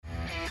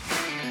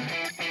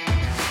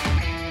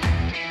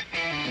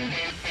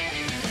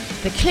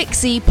The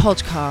ClickZ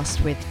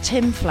podcast with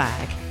Tim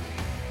Flagg.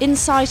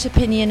 Insight,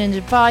 opinion and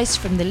advice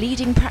from the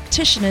leading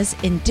practitioners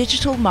in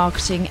digital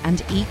marketing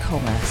and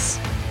e-commerce.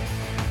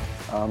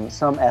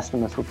 Some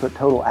estimates would put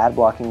total ad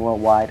blocking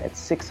worldwide at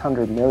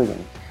 600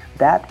 million.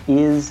 That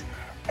is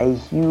a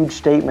huge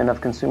statement of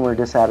consumer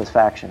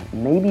dissatisfaction,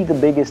 maybe the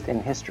biggest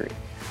in history.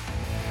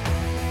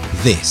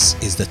 This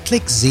is the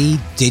ClickZ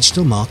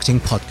Digital Marketing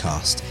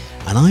Podcast,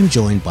 and I'm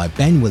joined by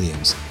Ben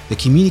Williams, the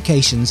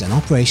Communications and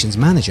Operations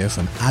Manager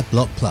from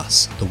Adblock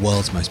Plus, the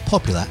world's most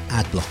popular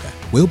ad blocker.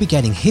 We'll be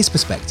getting his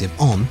perspective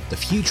on the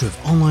future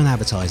of online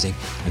advertising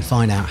and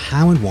find out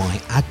how and why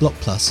Adblock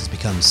Plus has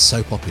become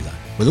so popular.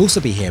 We'll also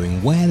be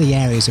hearing where the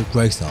areas of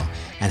growth are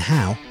and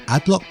how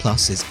Adblock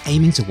Plus is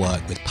aiming to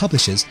work with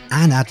publishers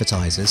and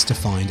advertisers to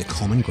find a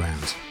common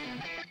ground.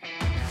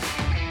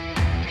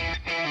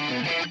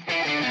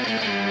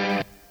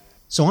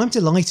 So I'm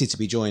delighted to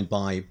be joined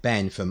by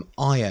Ben from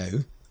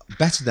IO,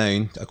 better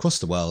known across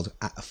the world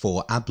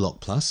for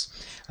Adblock Plus.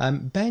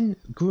 Ben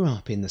grew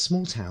up in the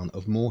small town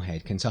of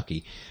Moorhead,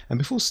 Kentucky, and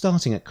before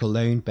starting at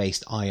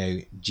Cologne-based IO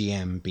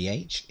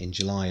GmbH in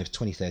July of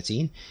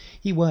 2013,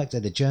 he worked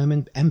at the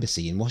German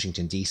embassy in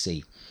Washington,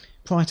 D.C.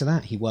 Prior to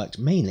that, he worked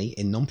mainly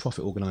in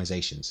non-profit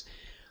organizations.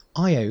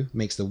 IO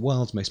makes the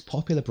world's most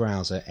popular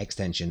browser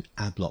extension,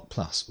 Adblock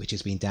Plus, which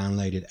has been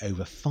downloaded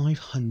over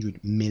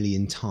 500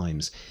 million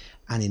times,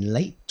 and in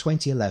late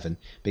 2011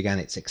 began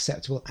its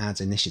Acceptable Ads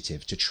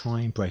initiative to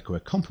try and broker a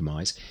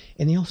compromise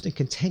in the often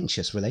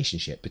contentious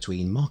relationship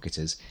between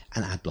marketers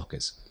and ad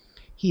blockers.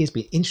 He has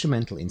been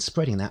instrumental in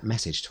spreading that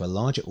message to a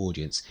larger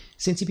audience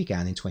since he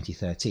began in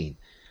 2013.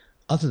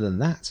 Other than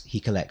that,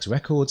 he collects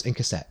records and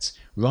cassettes,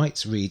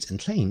 writes, reads and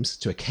claims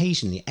to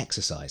occasionally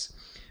exercise.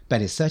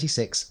 Ben is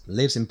 36,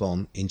 lives in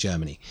Bonn in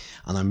Germany,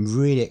 and I'm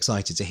really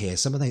excited to hear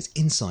some of those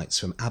insights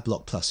from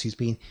Adblock Plus, who's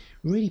been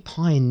really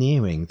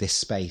pioneering this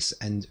space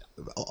and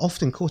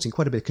often courting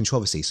quite a bit of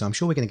controversy, so I'm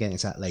sure we're going to get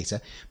into that later.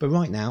 But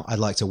right now, I'd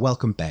like to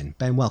welcome Ben.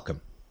 Ben,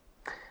 welcome.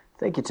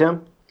 Thank you,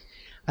 Tim.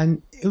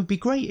 And it would be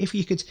great if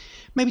you could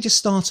maybe just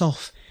start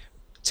off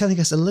telling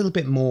us a little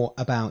bit more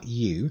about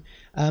you.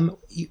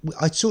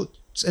 I talked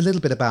a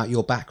little bit about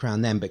your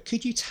background then, but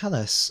could you tell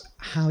us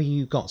how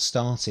you got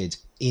started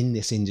in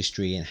this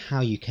industry and how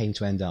you came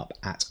to end up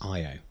at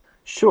IO?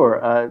 Sure.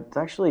 It's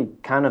actually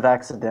kind of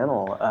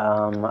accidental.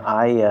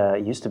 I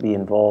used to be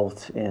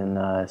involved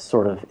in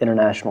sort of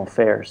international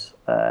affairs,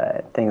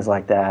 things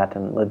like that,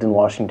 and lived in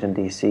Washington,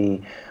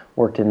 D.C.,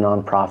 worked in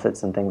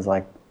nonprofits and things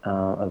like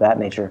of that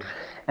nature.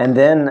 And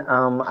then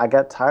I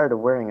got tired of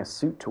wearing a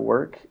suit to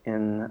work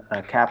in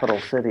a capital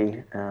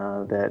city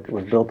that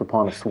was built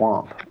upon a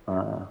swamp,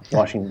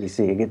 Washington,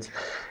 D.C. It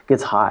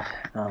gets hot.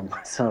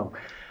 So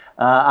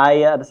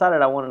I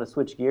decided I wanted to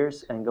switch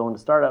gears and go into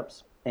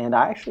startups. And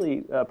I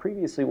actually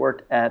previously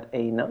worked at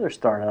another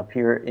startup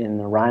here in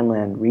the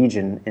Rhineland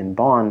region in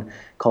Bonn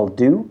called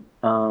Doo,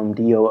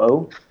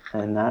 D-O-O,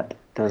 and that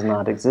does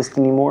not exist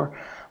anymore.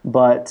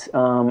 But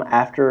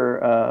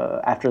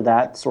after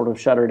that sort of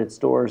shuttered its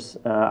doors,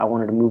 I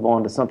wanted to move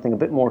on to something a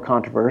bit more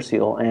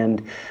controversial.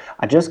 And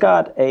I just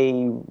got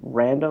a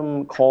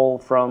random call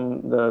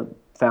from the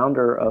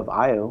founder of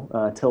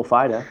IO, Till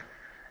Fida,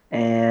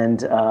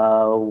 and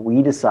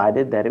we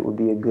decided that it would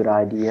be a good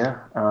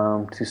idea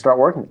to start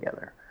working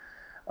together.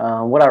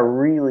 What I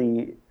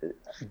really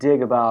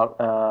dig about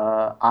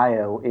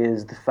IO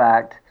is the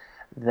fact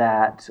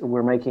that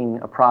we're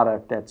making a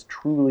product that's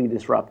truly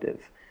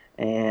disruptive.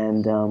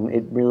 And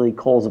it really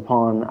calls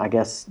upon, I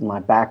guess, my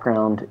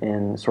background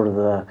in sort of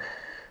the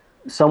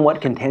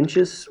somewhat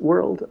contentious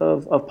world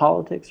of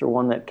politics, or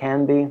one that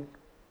can be,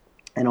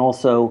 and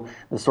also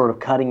the sort of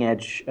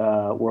cutting-edge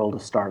world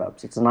of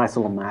startups. It's a nice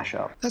little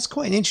mashup. That's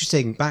quite an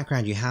interesting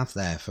background you have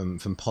there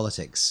from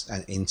politics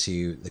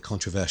into the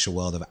controversial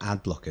world of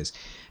ad blockers.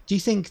 Do you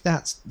think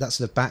that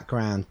sort of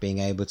background, being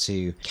able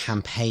to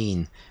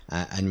campaign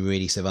and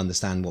really sort of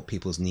understand what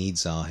people's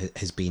needs are,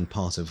 has been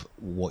part of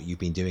what you've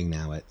been doing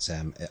now at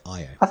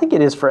IO? I think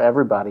it is for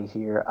everybody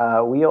here.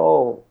 We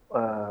all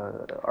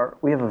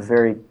we have a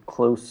very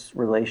close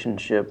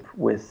relationship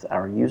with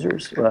our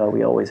users.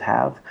 We always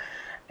have.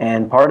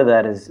 And part of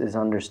that is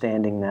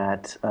understanding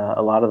that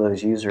a lot of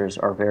those users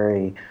are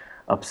very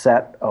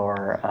upset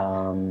or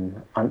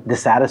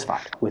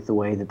dissatisfied with the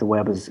way that the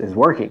web is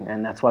working,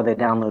 and that's why they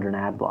download an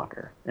ad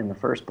blocker in the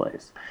first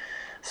place.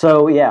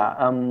 So yeah,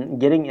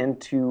 getting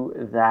into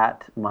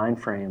that mind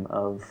frame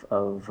of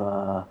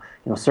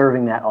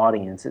serving that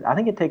audience, I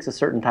think it takes a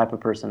certain type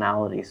of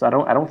personality. So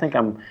I don't think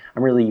I'm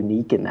really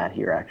unique in that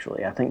here.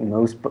 Actually, I think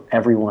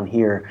everyone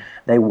here,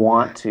 they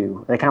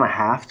kind of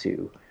have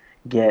to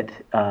get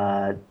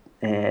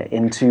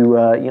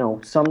into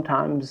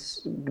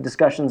sometimes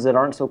discussions that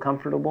aren't so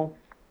comfortable,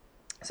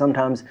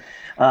 sometimes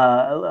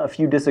a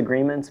few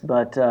disagreements,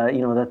 but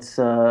that's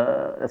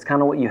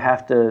kind of what you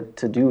have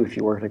to do if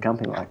you work at a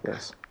company like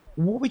this.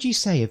 What would you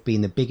say have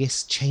been the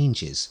biggest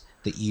changes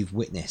that you've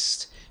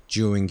witnessed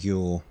during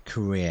your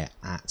career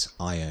at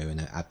IO and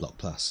at Adblock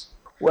Plus?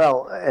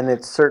 Well, and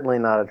it's certainly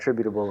not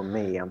attributable to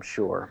me, I'm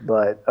sure,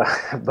 but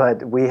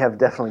but we have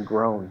definitely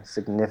grown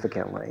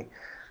significantly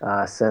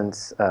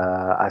since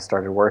I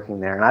started working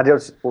there. And I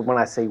just, when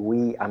I say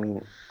we, I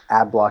mean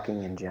ad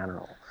blocking in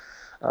general.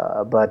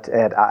 But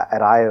at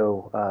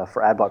IO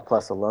for Adblock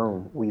Plus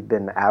alone, we've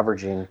been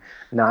averaging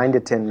 9 to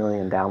 10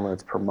 million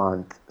downloads per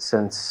month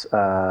since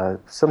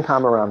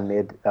sometime around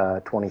mid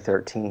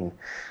 2013,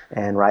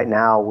 and right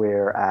now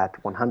we're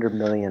at 100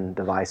 million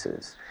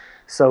devices.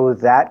 So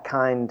that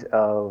kind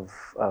of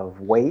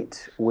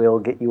weight will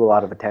get you a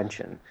lot of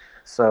attention.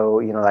 So,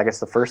 you know, I guess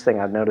the first thing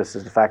I've noticed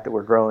is the fact that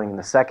we're growing, and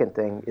the second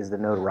thing is the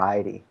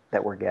notoriety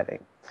that we're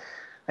getting.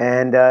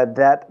 And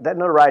that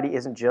notoriety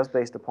isn't just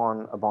based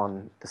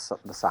upon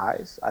the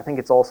size. I think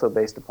it's also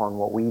based upon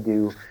what we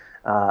do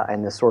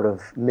and the sort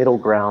of middle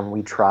ground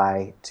we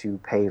try to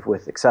pave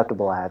with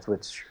acceptable ads,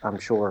 which I'm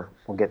sure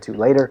we'll get to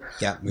later.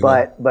 Yeah,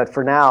 but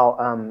for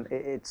now,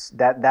 it's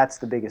that's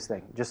the biggest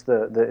thing. Just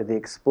the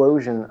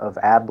explosion of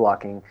ad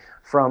blocking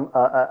from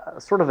a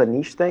sort of a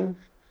niche thing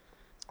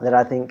that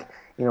I think,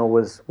 you know,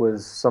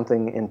 was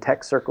something in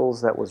tech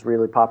circles that was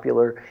really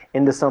popular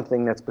into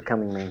something that's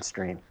becoming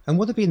mainstream. And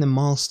what have been the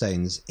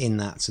milestones in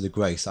that sort of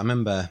growth? I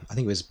remember, I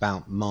think it was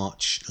about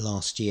March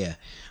last year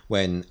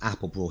when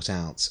Apple brought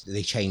out,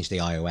 they changed the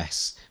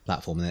iOS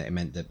platform, and it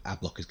meant that ad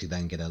blockers could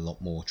then get a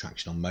lot more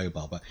traction on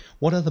mobile. But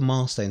what other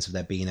milestones have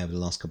there been over the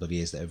last couple of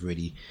years that have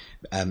really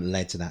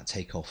led to that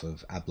takeoff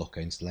of ad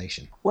blocker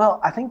installation? Well,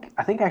 I think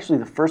actually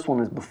the first one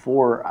is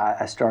before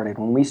I started.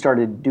 When we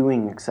started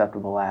doing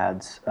acceptable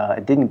ads,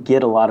 it didn't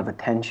get a lot of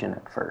attention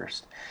at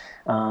first.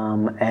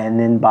 And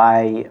then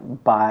by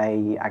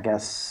I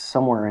guess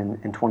somewhere in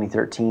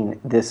 2013,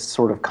 this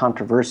sort of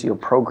controversial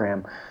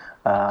program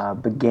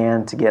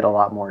began to get a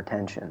lot more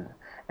attention.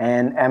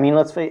 And I mean,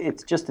 let's face it,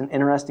 it's just an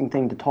interesting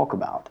thing to talk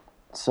about.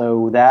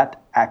 So that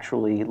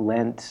actually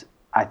lent,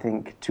 I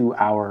think, to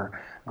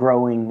our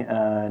growing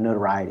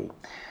notoriety.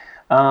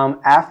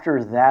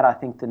 After that, I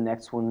think the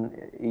next one,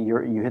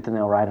 you hit the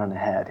nail right on the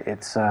head.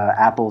 It's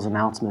Apple's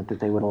announcement that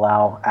they would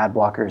allow ad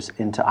blockers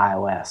into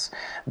iOS.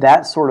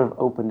 That sort of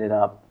opened it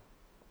up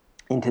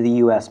into the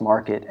U.S.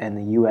 market, and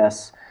the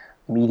U.S.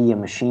 media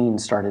machine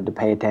started to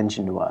pay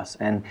attention to us.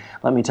 And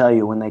let me tell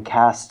you, when they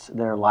cast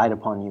their light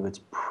upon you, it's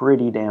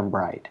pretty damn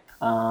bright.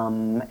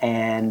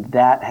 And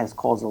that has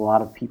caused a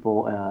lot of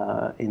people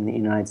in the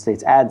United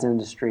States ads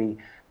industry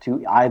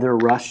to either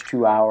rush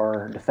to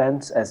our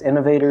defense as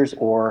innovators,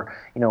 or,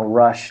 you know,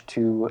 rush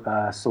to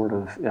sort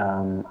of,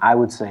 I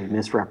would say,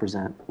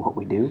 misrepresent what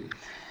we do.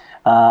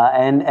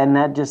 And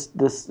that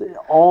just,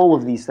 all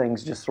of these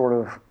things just sort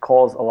of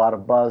cause a lot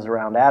of buzz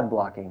around ad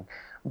blocking.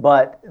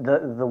 But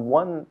the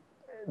one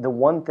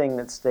thing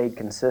that stayed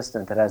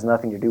consistent, that has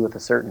nothing to do with a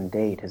certain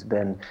date, has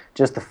been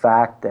just the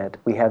fact that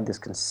we have this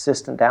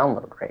consistent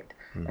download rate,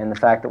 and the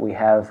fact that we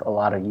have a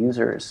lot of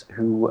users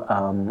who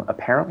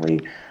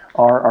apparently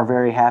are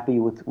very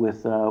happy with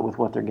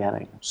what they're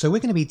getting. So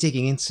we're going to be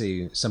digging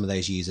into some of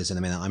those users in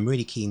a minute. I'm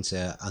really keen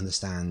to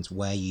understand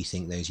where you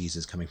think those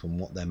users are coming from,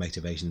 what their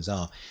motivations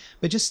are.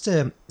 But just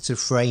to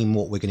frame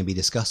what we're going to be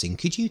discussing,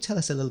 could you tell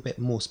us a little bit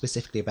more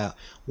specifically about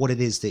what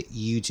it is that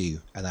you do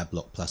at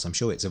Adblock Plus? I'm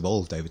sure it's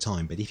evolved over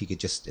time, but if you could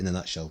just, in a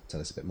nutshell,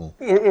 tell us a bit more.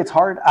 It's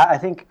hard. I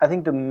think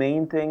the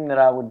main thing that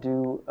I would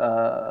do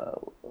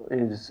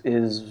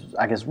is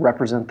I guess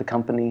represent the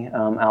company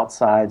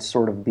outside,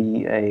 sort of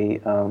be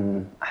a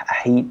I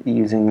hate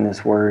using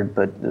this word,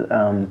 but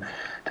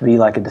to be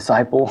like a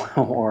disciple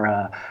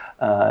or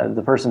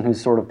the person who's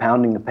sort of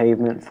pounding the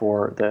pavement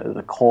for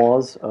the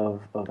cause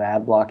of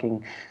ad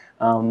blocking.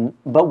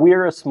 But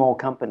we're a small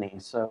company,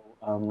 so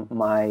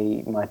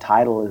my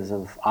title is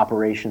of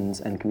operations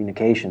and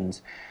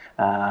communications.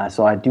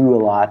 So I do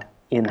a lot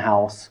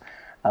in-house.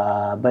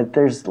 But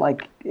there's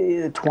like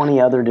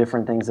 20 other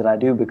different things that I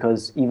do,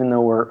 because even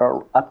though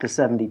we're up to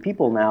 70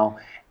 people now,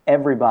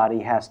 everybody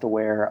has to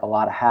wear a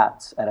lot of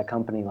hats at a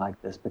company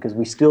like this, because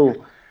we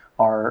still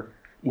are,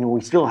 you know, we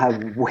still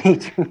have way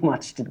too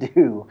much to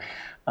do.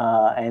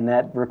 And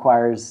that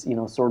requires, you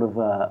know, sort of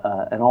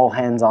an all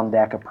hands on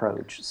deck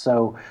approach.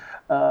 So,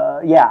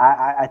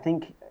 I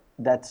think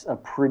that's a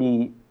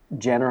pretty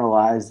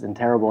generalized and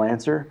terrible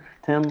answer,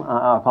 Tim.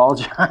 I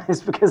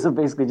apologize because I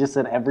basically just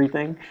said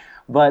everything.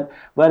 But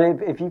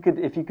if you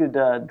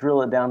could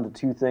drill it down to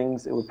two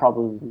things, it would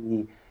probably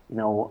be, you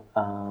know,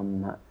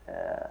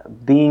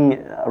 being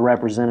a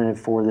representative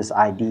for this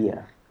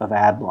idea of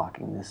ad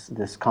blocking,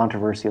 this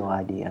controversial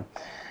idea,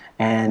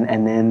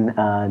 and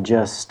then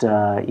just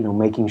you know,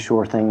 making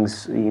sure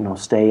things, you know,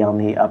 stay on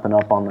the up and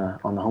up on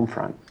the home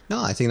front.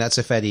 No, I think that's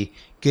a fairly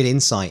good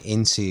insight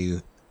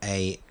into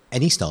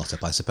any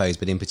startup, I suppose,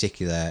 but in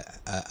particular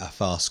a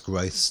fast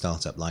growth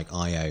startup like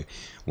IO,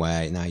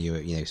 where now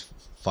you're, you know,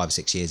 5 or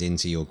 6 years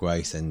into your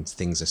growth and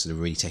things are sort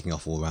of really taking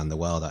off all around the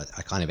world.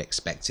 I kind of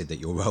expected that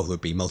your role would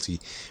be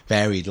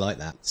multi-varied like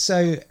that.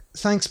 So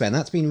Thanks, Ben.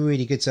 That's been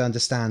really good to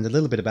understand a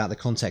little bit about the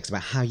context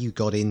about how you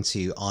got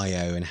into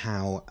IO and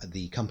how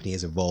the company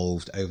has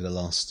evolved over the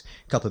last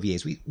couple of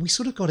years. We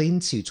sort of got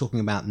into talking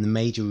about the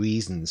major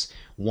reasons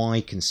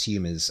why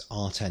consumers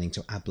are turning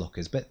to ad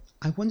blockers, but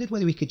I wondered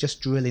whether we could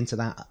just drill into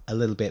that a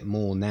little bit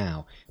more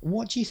now.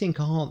 What do you think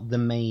are the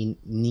main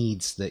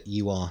needs that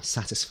you are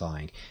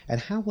satisfying,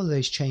 and how will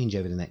those change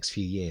over the next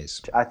few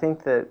years? I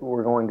think that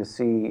we're going to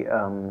see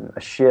a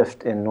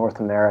shift in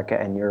North America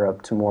and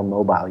Europe to more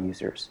mobile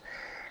users.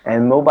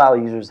 And mobile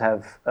users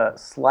have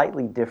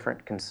slightly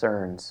different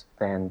concerns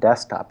than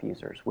desktop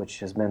users, which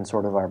has been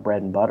sort of our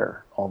bread and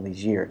butter all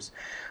these years.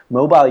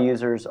 Mobile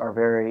users are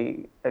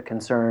very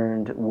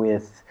concerned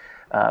with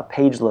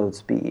page load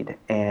speed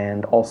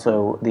and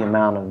also the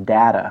amount of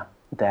data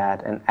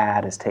that an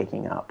ad is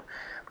taking up.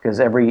 Because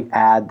every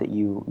ad that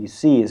you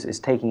see is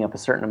taking up a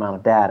certain amount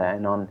of data.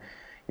 And on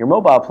your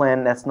mobile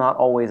plan, that's not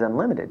always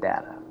unlimited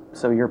data.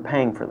 So you're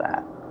paying for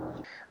that.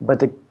 But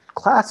the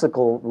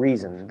classical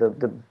reason,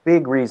 the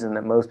big reason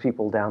that most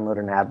people download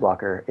an ad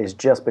blocker is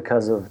just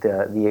because of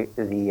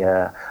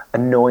the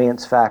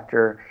annoyance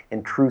factor,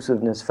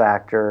 intrusiveness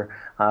factor.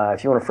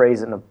 If you want to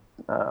phrase it in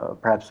a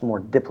perhaps more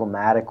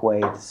diplomatic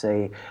way, to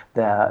say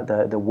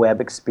the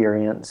web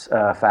experience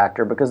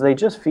factor, because they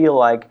just feel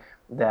like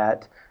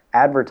that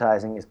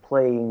advertising is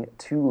playing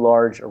too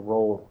large a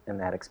role in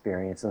that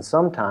experience, and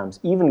sometimes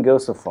even go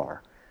so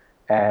far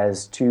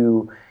as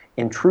to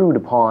intrude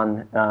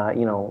upon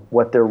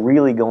what they're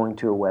really going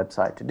to a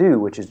website to do,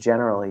 which is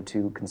generally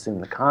to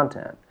consume the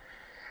content.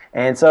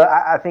 And so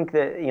I think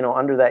that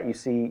under that you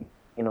see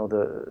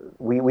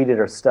we did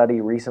a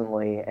study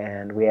recently,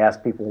 and we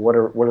asked people what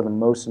are the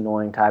most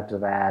annoying types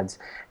of ads,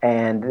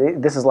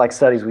 and this is like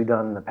studies we've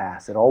done in the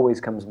past. It always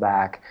comes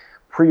back: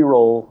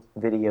 pre-roll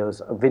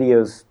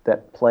videos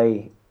that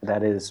play,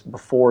 that is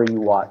before you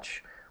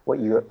watch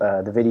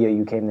the video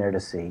you came there to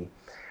see.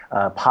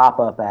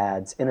 Pop-up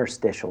ads,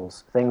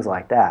 interstitials, things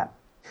like that.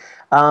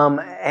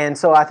 And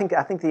so I think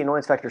the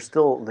annoyance factor is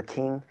still the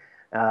king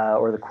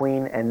or the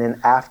queen. And then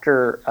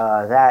after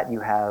that, you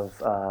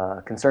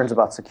have concerns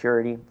about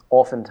security.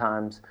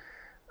 Oftentimes,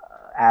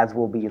 ads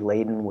will be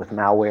laden with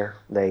malware.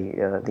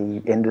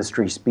 The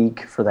industry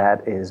speak for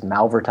that is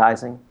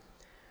malvertising.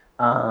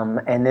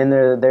 And then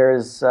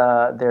there's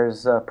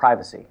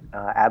privacy.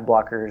 Ad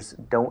blockers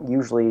don't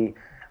usually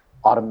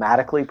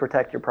automatically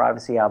protect your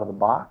privacy out of the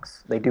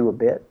box. They do a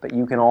bit, but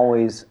you can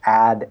always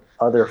add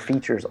other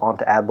features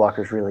onto ad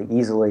blockers really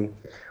easily.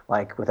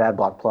 Like with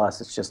Adblock Plus,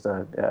 it's just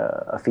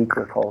a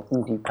feature called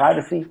Easy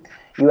Privacy.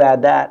 You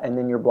add that, and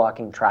then you're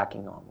blocking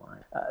tracking online.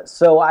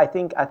 So I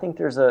think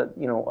there's a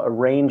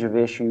range of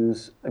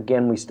issues.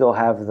 Again, we still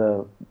have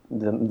the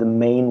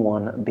main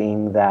one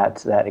being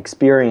that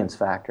experience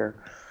factor,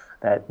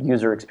 that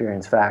user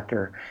experience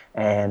factor,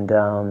 and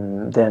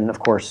then of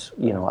course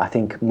I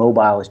think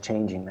mobile is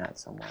changing that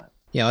somewhat.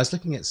 Yeah, I was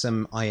looking at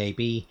some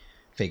IAB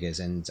figures,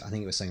 and I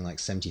think it was something like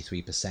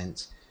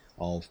 73%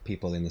 of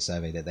people in the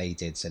survey that they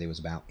did said it was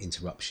about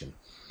interruption.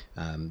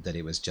 That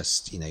it was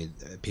just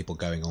people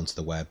going onto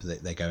the web,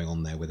 that they're going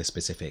on there with a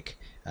specific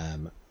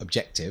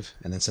objective,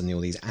 and then suddenly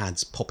all these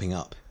ads popping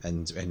up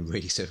and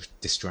really sort of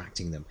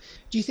distracting them.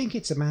 Do you think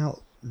it's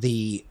about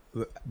the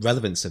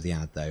relevance of the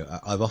ad, though?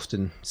 I've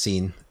often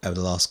seen over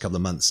the last couple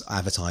of months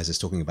advertisers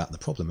talking about the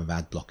problem of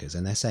ad blockers,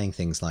 and they're saying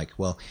things like,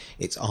 well,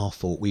 it's our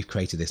fault, we've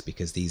created this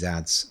because these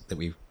ads that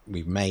we've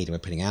made and we're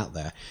putting out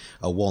there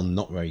are, one,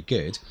 not very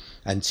good,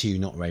 and two,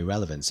 not very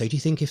relevant. So do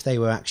you think if they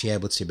were actually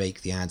able to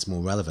make the ads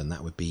more relevant,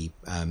 that would be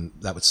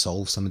that would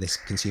solve some of this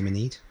consumer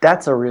need?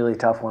 That's a really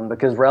tough one,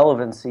 because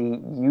relevancy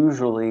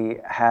usually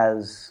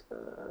has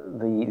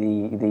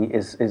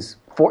is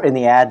for, in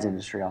the ads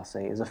industry, I'll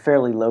say, is a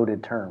fairly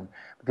loaded term,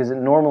 because it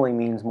normally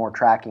means more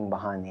tracking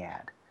behind the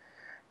ad,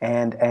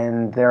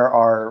 and there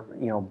are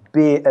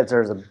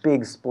there's a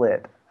big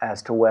split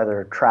as to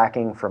whether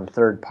tracking from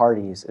third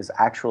parties is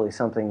actually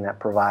something that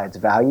provides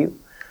value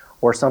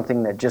or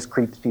something that just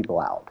creeps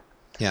people out.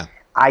 Yeah,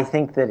 I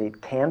think that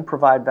it can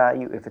provide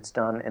value if it's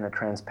done in a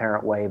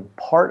transparent way.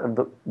 Part of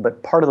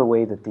the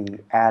way that the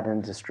ad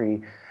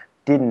industry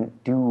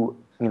didn't do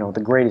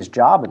the greatest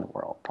job in the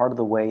world, part of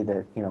the way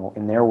that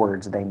in their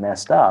words they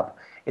messed up,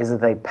 is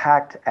that they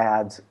packed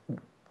ads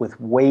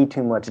with way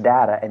too much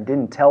data and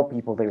didn't tell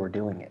people they were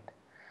doing it.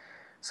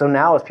 So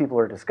now, as people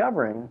are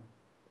discovering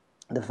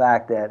the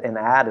fact that an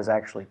ad is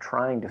actually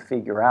trying to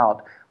figure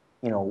out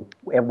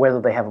whether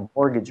they have a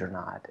mortgage or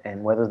not,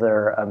 and whether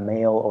they're a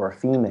male or a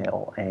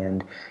female,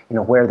 and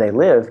where they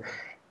live,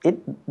 it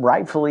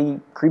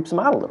rightfully creeps them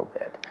out a little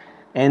bit.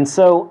 And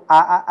so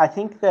I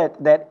think that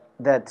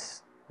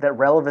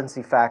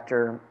relevancy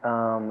factor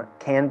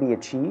can be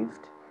achieved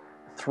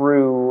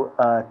through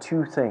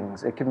two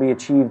things. It can be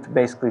achieved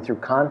basically through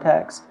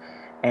context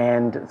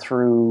and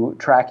through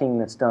tracking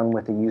that's done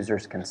with the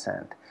user's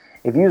consent.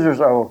 If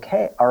users are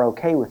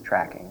okay with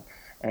tracking,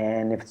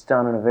 and if it's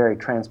done in a very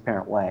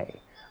transparent way,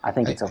 I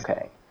think it's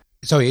okay.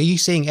 Sorry, are you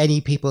seeing any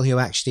people who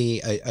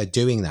actually are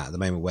doing that at the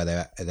moment, where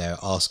they're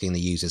asking the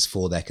users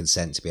for their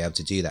consent to be able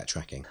to do that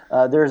tracking?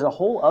 There's a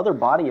whole other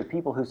body of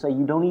people who say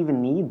you don't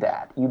even need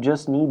that. You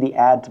just need the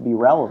ad to be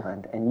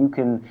relevant, and you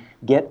can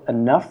get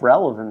enough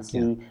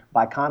relevancy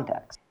by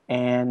context.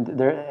 And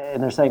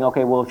they're saying,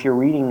 okay, well, if you're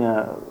reading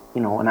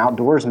an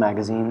outdoors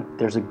magazine,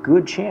 there's a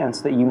good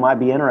chance that you might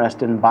be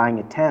interested in buying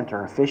a tent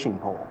or a fishing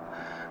pole.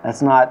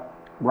 That's not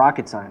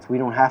rocket science. We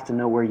don't have to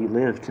know where you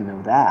live to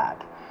know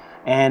that.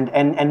 And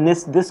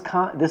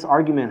this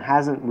argument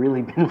hasn't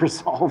really been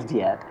resolved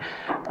yet.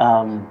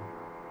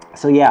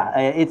 So yeah,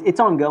 it's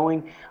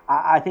ongoing.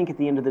 I think at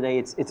the end of the day,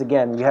 it's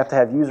again, you have to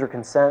have user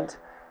consent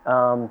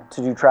to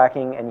do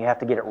tracking, and you have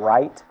to get it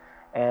right.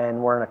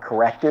 And we're in a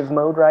corrective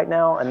mode right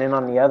now. And then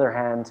on the other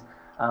hand,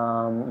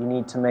 you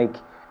need to make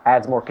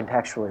ads more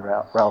contextually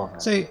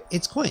relevant. So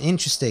it's quite an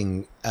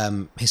interesting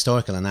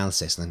historical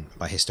analysis, and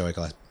by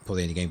historical, I'm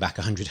probably only going back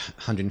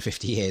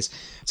 150 years,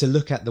 to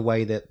look at the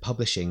way that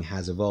publishing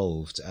has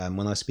evolved.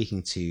 When I was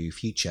speaking to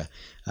Future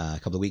a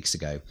couple of weeks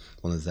ago,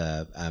 one of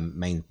the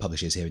main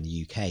publishers here in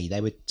the UK,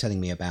 they were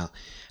telling me about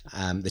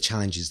the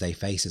challenges they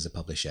face as a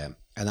publisher.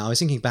 And I was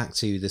thinking back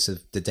to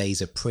the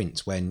days of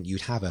print, when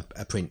you'd have a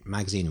print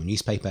magazine or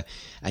newspaper,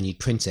 and you'd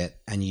print it,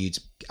 and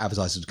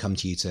advertisers would come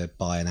to you to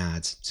buy an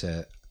ad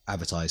to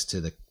advertise to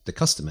the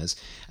customers,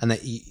 and that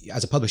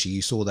as a publisher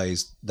you saw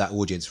that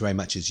audience very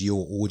much as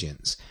your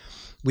audience.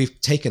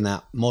 We've taken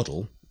that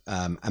model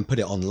and put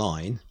it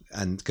online,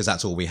 and because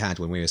that's all we had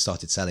when we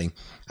started selling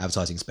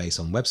advertising space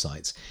on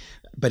websites,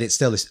 but it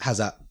still has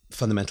that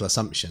fundamental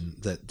assumption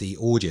that the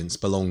audience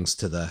belongs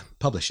to the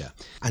publisher,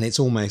 and it's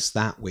almost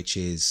that which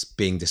is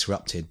being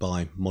disrupted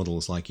by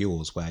models like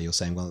yours, where you're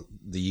saying, well,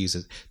 the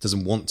user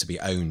doesn't want to be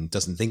owned,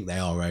 doesn't think they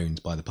are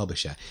owned by the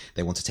publisher,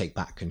 they want to take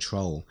back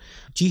control.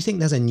 Do you think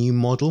there's a new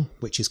model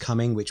which is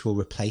coming which will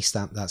replace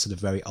that sort of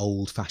very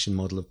old-fashioned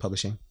model of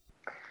publishing?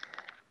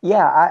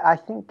 Yeah, I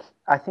think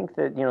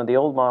that the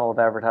old model of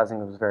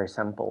advertising was very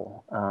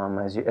simple,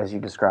 as you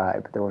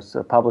described. There was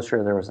a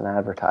publisher, there was an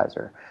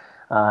advertiser.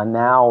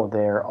 Now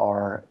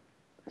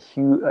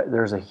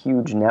there's a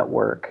huge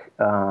network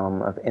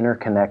of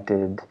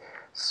interconnected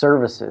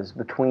services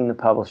between the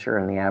publisher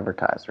and the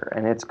advertiser,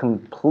 and it's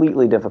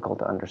completely difficult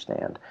to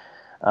understand.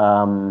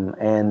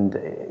 And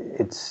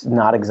it's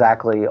not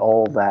exactly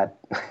all that,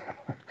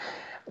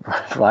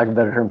 for lack of a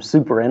better term,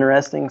 super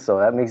interesting, so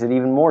that makes it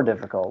even more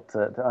difficult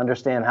to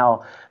understand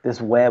how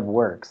this web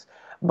works.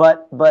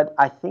 But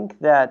I think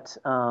that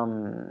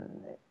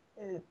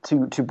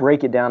to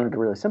break it down into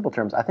really simple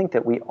terms, I think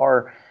that we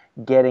are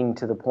getting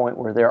to the point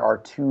where there are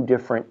two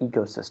different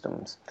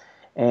ecosystems.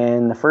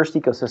 And the first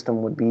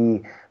ecosystem would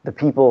be the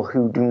people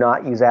who do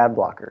not use ad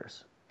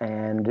blockers.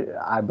 And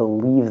I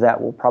believe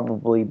that will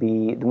probably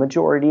be the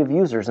majority of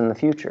users in the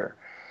future.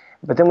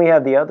 But then we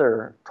have the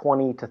other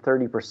 20 to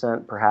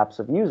 30% perhaps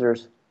of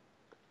users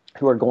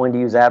who are going to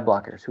use ad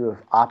blockers, who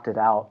have opted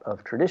out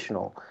of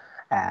traditional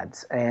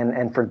ads.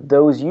 And for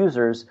those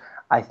users,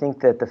 I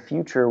think that the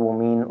future will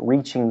mean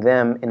reaching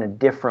them in a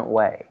different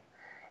way,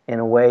 in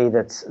a way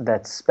that's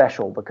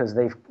special, because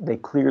they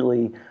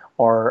clearly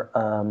are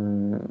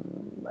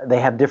they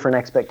have different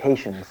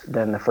expectations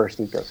than the first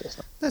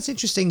ecosystem. That's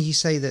interesting. You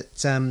say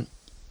that,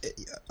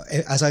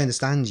 as I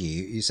understand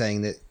you're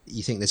saying that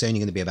you think there's only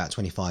going to be about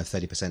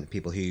 25-30% of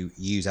people who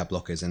use ad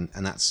blockers, and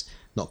that's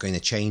not going to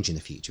change in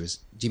the future.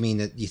 Do you mean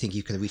that you think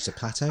you could have reached a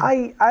plateau?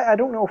 I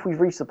don't know if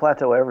we've reached a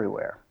plateau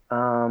everywhere.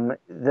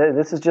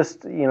 This is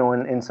just,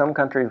 in some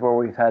countries where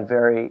we've had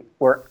this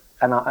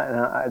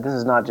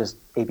is not just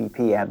APP,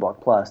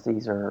 Adblock Plus,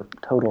 these are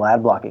total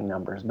ad blocking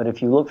numbers. But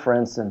if you look, for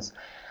instance,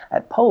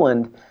 at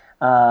Poland,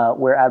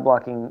 where ad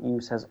blocking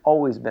use has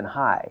always been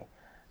high,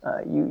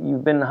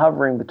 you've been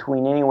hovering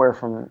between anywhere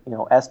from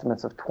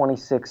estimates of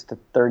 26 to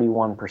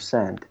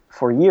 31%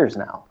 for years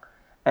now,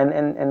 and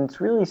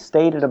it's really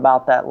stayed at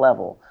about that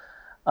level.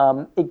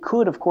 It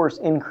could, of course,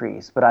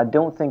 increase, but I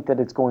don't think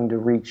that it's going to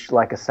reach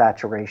like a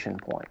saturation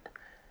point.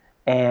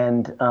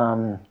 And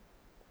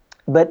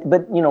but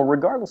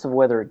regardless of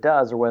whether it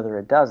does or whether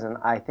it doesn't,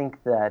 I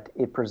think that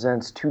it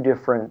presents two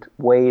different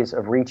ways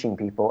of reaching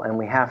people, and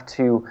we have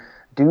to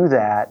do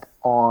that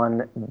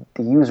on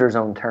the user's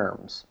own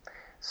terms.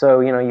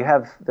 So you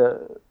have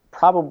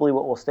probably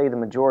what will stay the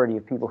majority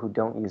of people who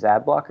don't use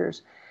ad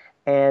blockers,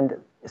 and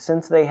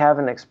since they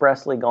haven't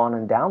expressly gone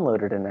and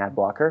downloaded an ad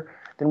blocker,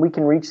 then we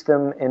can reach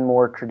them in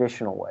more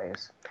traditional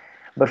ways.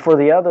 But for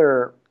the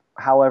other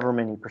however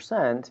many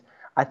percent,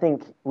 I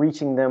think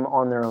reaching them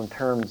on their own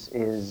terms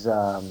is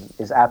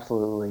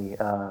absolutely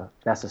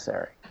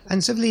necessary.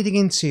 And so leading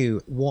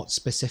into what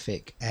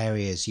specific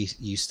areas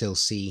you still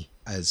see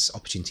as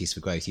opportunities for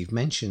growth. You've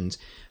mentioned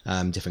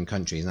different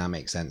countries, and that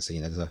makes sense.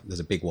 There's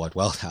a big wide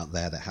world out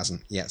there that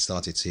hasn't yet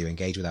started to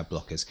engage with ad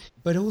blockers.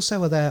 But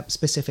also, are there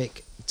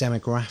specific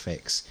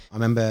demographics? I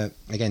remember,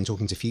 again,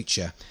 talking to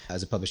Future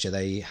as a publisher,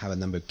 they have a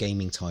number of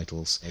gaming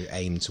titles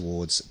aimed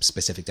towards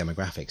specific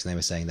demographics, and they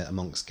were saying that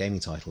amongst gaming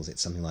titles,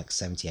 it's something like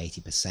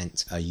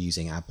 70-80% are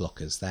using ad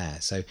blockers there.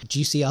 So do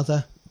you see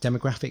other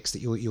demographics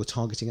that you're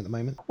targeting at the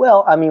moment?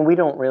 Well, I mean, we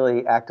don't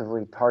really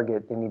actively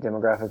target any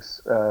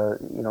demographics.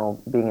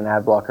 Being an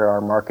ad blocker,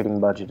 our marketing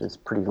budget is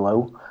pretty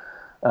low.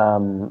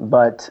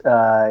 But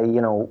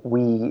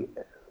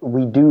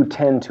we do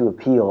tend to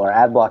appeal, our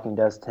ad blocking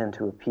does tend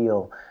to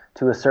appeal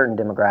to a certain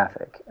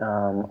demographic.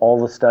 All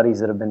the studies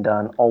that have been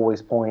done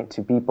always point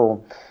to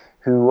people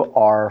who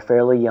are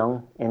fairly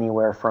young,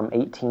 anywhere from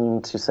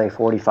 18 to say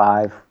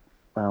 45,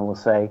 we'll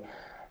say,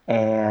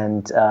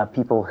 and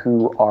people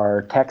who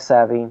are tech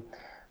savvy,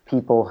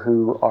 people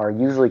who are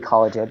usually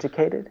college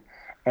educated,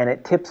 and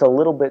it tips a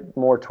little bit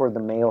more toward the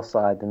male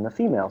side than the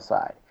female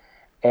side.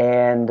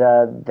 And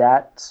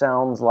that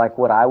sounds like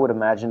what I would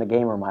imagine a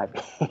gamer might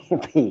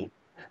be.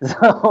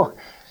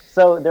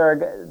 So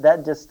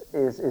that just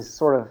is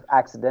sort of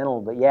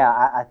accidental, but yeah,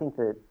 I think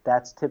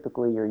that's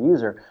typically your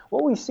user.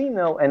 What we've seen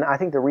though, and I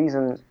think the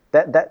reason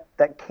that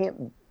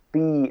can't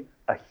be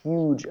a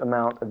huge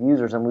amount of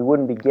users, and we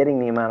wouldn't be getting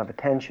the amount of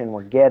attention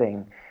we're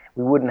getting,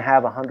 we wouldn't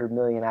have 100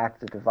 million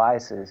active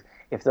devices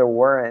if there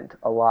weren't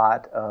a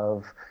lot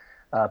of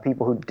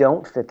people who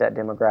don't fit that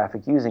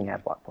demographic using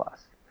Adblock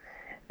Plus.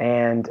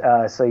 And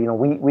so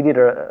we did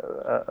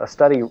a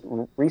study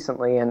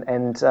recently,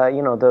 and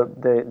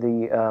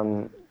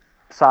the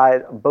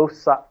side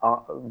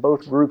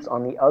both groups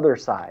on the other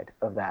side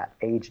of that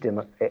age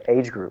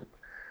group,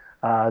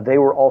 they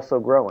were also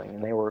growing,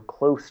 and they were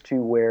close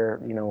to where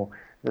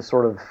the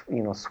sort of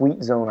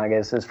sweet zone, I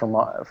guess, is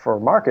for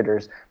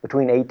marketers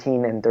between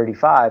 18 and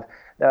 35.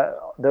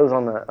 Those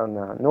on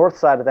the north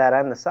side of that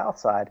and the south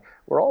side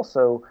were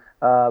also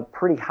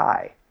pretty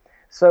high.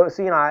 So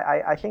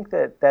I think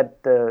that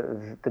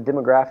the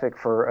demographic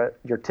for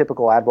your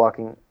typical ad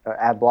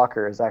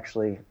blocker is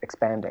actually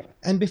expanding.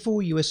 And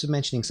before, you were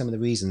mentioning some of the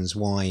reasons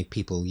why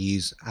people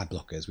use ad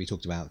blockers. We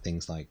talked about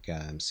things like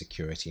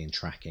security and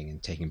tracking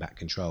and taking back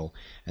control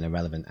and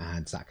irrelevant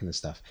ads, that kind of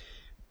stuff.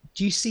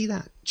 Do you see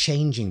that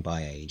changing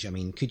by age? I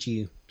mean, could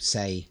you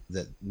say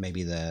that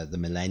maybe the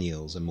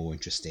millennials are more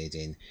interested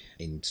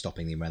in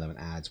stopping the irrelevant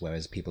ads,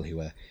 whereas people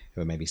who are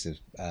maybe sort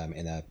of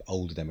in an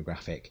older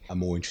demographic are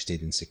more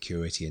interested in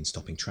security and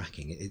stopping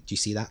tracking? Do you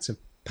see that sort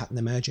of pattern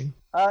emerging?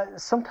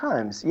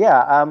 Sometimes,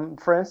 yeah.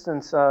 For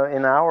instance,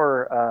 in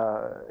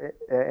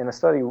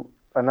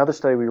another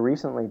study we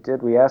recently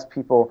did, we asked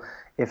people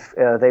if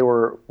they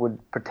would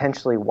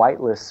potentially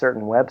whitelist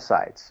certain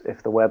websites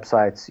if the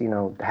websites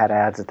had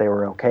ads that they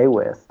were okay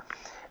with.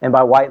 And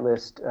by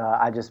whitelist,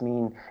 I just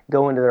mean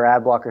go into their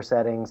ad blocker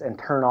settings and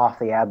turn off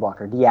the ad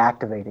blocker,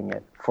 deactivating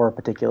it for a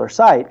particular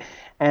site.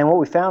 And what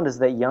we found is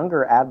that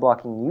younger ad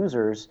blocking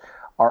users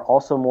are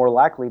also more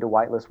likely to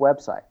whitelist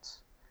websites.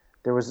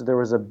 There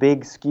was a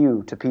big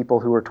skew to people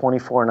who were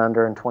 24 and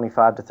under and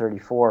 25 to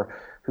 34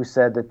 who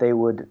said that they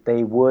would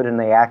and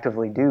they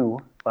actively do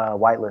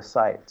whitelist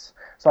sites.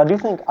 So I do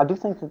think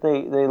that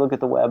they look at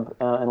the web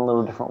in a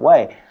little different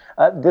way.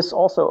 This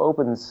also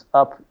opens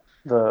up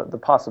the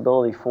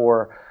possibility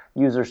for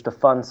users to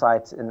fund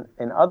sites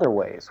in other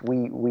ways.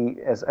 We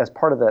as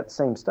part of that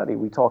same study,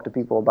 we talked to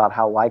people about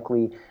how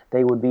likely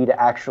they would be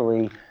to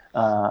actually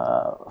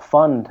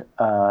fund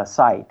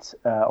sites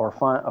or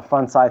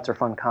fund sites or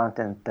fund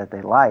content that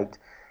they liked.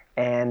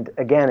 And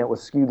again, it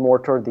was skewed more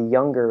toward the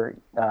younger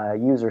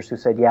users who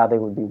said, yeah, they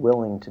would be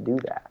willing to do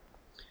that.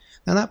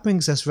 Now that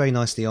brings us very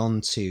nicely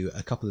on to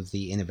a couple of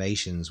the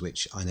innovations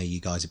which I know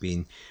you guys have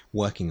been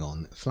working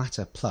on.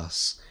 Flatter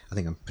Plus, I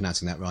think I'm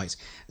pronouncing that right,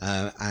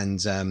 and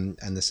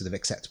the sort of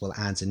acceptable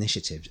ads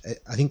initiative.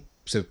 I think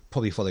so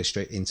probably follow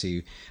straight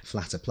into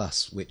Flatter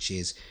Plus, which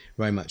is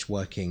very much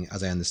working,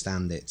 as I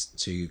understand it,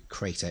 to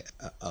create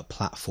a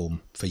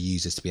platform for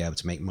users to be able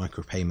to make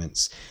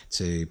micropayments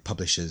to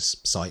publishers'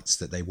 sites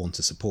that they want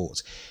to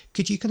support.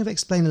 Could you kind of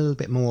explain a little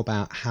bit more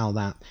about how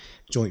that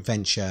joint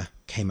venture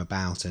came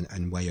about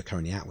and where you're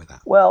currently at with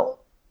that? Well,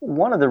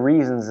 one of the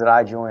reasons that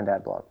I joined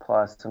Adblock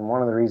Plus, and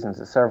one of the reasons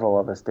that several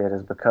of us did,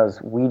 is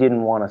because we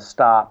didn't want to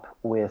stop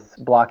with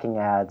blocking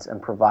ads and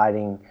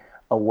providing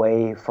a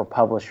way for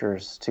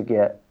publishers to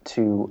get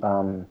to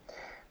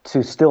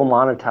still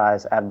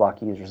monetize ad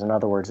block users, in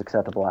other words,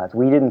 acceptable ads.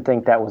 We didn't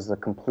think that was the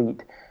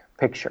complete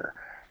picture.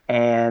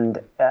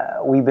 And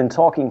we've been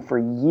talking for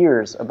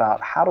years about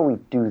how do we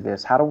do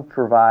this? How do we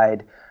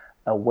provide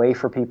a way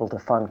for people to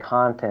fund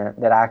content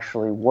that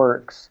actually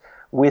works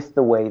with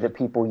the way that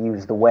people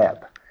use the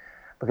web?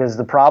 Because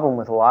the problem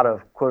with a lot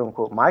of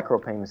quote-unquote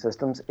micropayment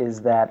systems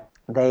is that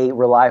they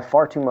rely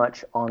far too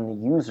much on the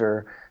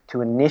user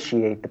to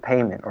initiate the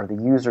payment or the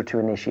user to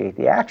initiate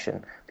the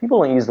action.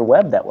 People don't use the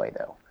web that way,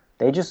 though.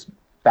 They just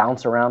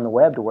bounce around the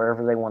web to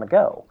wherever they want to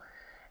go.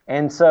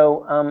 And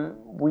so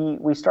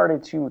we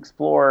started to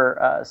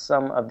explore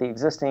some of the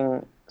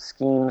existing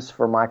schemes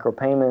for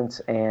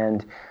micropayments,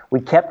 and we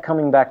kept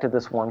coming back to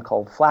this one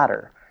called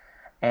Flatter.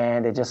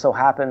 And it just so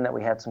happened that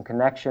we had some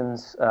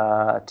connections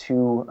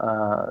to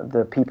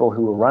the people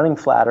who were running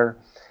Flatter,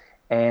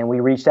 and we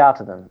reached out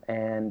to them.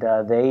 And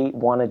they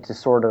wanted to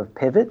sort of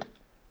pivot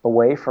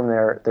away from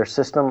their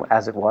system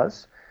as it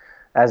was.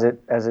 As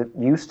it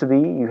used to be,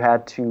 you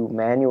had to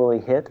manually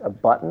hit a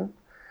button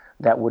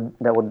that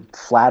would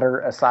flatter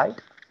a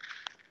site,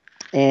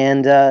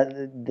 and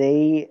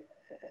they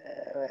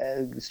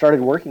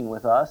started working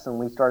with us, and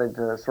we started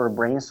to sort of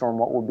brainstorm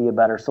what would be a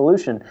better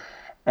solution.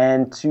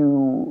 And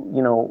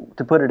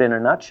to put it in a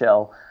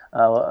nutshell,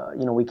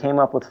 we came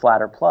up with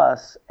Flatter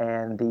Plus,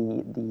 and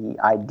the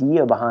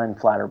idea behind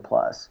Flatter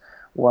Plus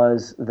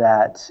was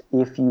that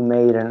if you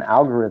made an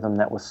algorithm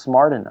that was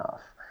smart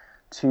enough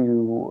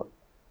to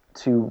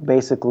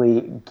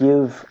basically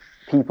give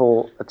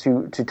people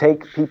to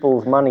take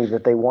people's money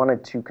that they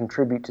wanted to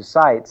contribute to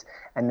sites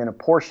and then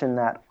apportion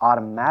that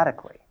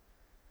automatically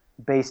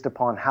based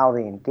upon how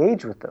they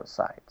engage with those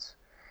sites,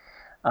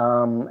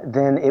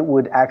 then it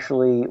would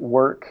actually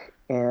work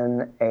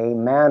in a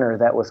manner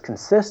that was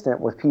consistent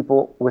with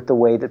the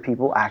way that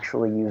people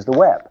actually use the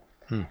web.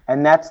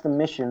 And that's the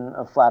mission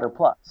of Flatter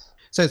Plus.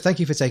 So thank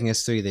you for taking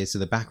us through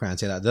the background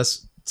here. That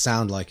does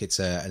sound like it's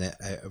a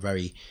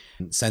very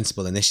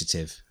sensible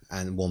initiative,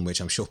 and one which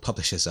I'm sure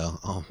publishers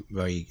are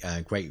very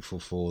grateful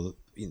for,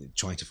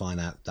 trying to find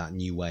out that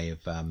new way of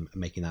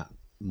making that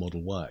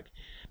model work.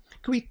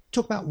 Can we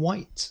talk about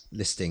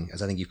whitelisting,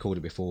 as I think you've called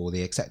it before,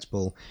 the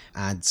Acceptable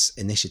Ads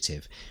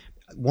Initiative?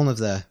 One of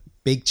the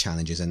big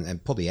challenges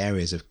and probably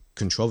areas of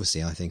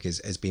controversy, I think,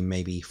 has been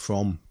maybe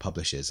from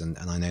publishers, and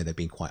I know there have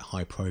been quite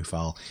high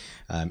profile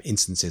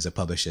instances of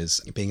publishers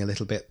being a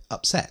little bit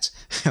upset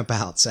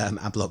about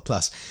Adblock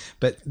Plus.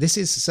 But this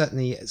is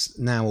certainly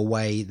now a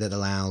way that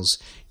allows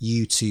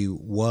you to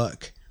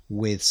work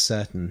with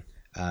certain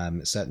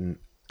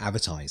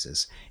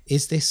advertisers.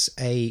 Is this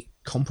a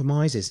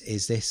compromise?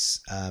 Is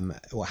this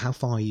or how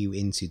far are you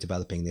into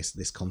developing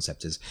this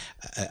concept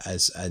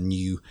as a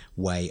new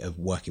way of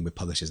working with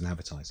publishers and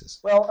advertisers?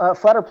 Well,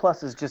 Flatter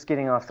Plus is just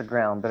getting off the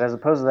ground, but as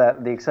opposed to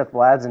that, the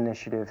Acceptable Ads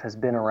Initiative has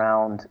been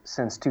around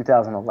since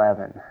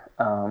 2011,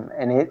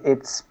 and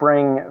it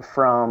sprang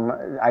from,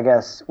 I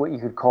guess, what you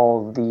could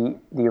call the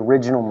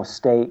original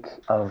mistake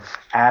of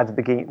ads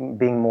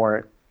being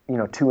more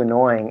too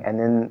annoying, and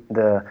then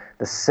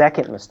the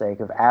second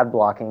mistake of ad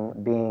blocking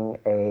being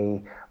a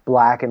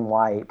black and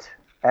white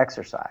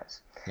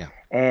exercise. Yeah.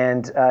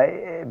 And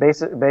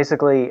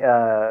basically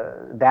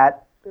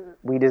that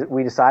we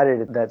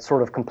decided that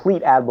sort of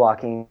complete ad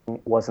blocking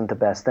wasn't the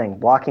best thing.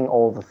 Blocking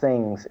all the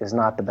things is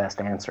not the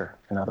best answer,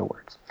 in other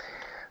words.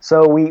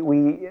 So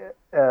we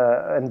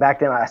and back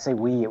then, I say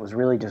we, it was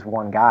really just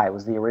one guy. It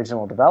was the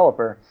original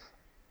developer.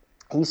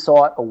 He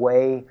sought a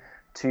way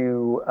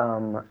to,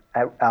 on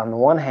the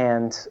one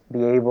hand,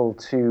 be able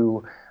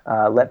to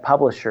let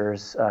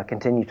publishers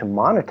continue to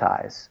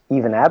monetize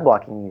even ad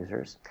blocking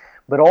users,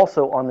 but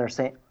also on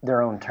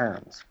their own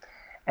terms.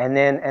 And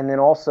then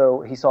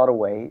also he sought a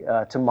way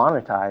to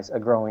monetize a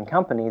growing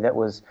company that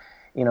was,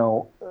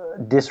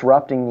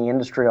 disrupting the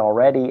industry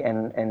already,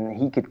 and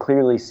he could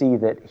clearly see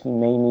that he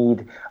may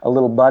need a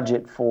little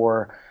budget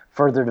for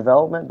further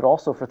development, but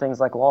also for things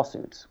like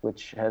lawsuits,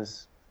 which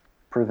has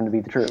proven to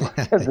be the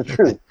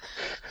truth.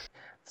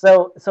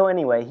 So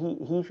anyway,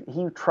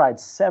 he tried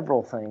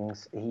several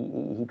things.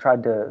 He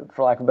tried to,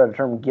 for lack of a better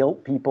term,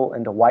 guilt people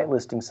into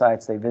whitelisting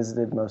sites they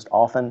visited most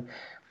often.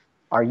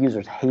 Our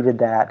users hated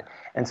that.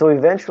 And so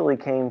eventually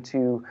came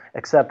to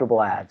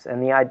acceptable ads.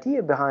 And the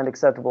idea behind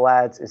acceptable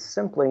ads is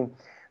simply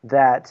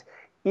that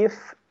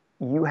if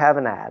you have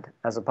an ad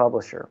as a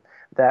publisher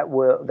that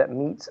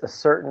meets a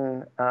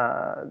certain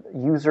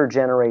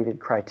user-generated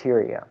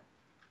criteria,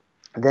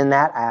 then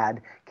that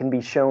ad can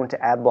be shown to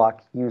Adblock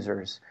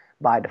users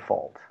by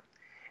default.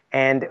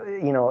 And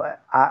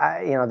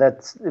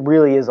that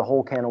really is a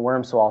whole can of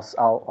worms. So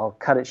I'll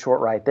cut it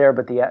short right there.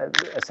 But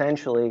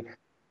essentially,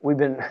 we've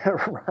been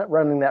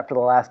running that for the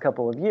last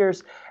couple of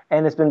years,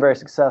 and it's been very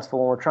successful.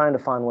 And we're trying to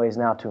find ways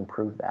now to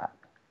improve that.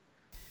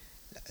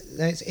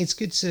 It's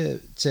good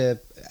to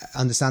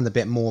understand a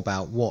bit more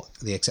about what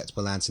the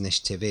Acceptable Ads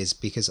Initiative is,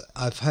 because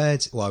I've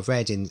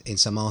read in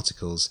some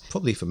articles,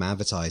 probably from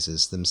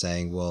advertisers, them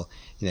saying, well,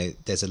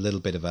 there's a little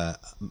bit of a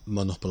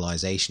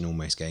monopolization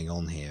almost going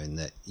on here, in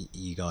that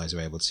you guys are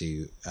able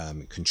to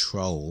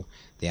control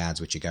the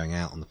ads which are going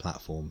out on the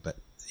platform. But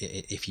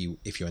if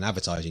you're an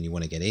advertiser and you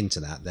want to get into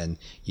that, then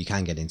you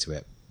can get into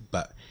it,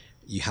 but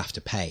you have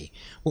to pay.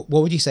 What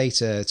would you say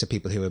to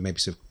people who are maybe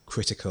sort of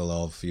critical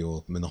of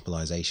your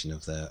monopolization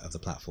of the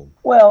platform?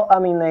 Well, I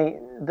mean,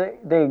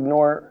 they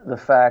ignore the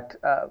fact,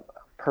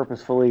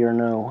 purposefully or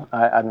no,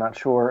 I'm not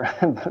sure,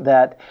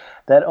 that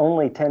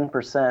only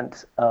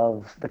 10%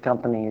 of the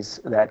companies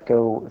that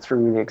go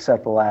through the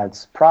acceptable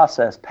ads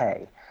process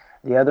pay.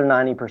 The other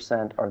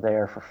 90% are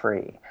there for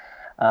free.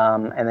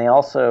 And they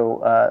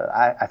also,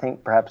 I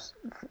think, perhaps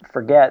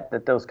forget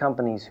that those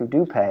companies who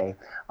do pay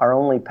are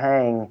only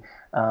paying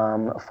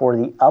for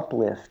the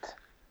uplift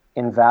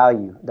in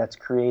value that's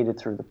created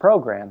through the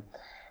program.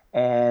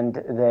 And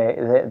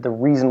the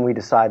reason we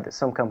decide that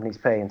some companies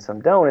pay and some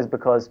don't is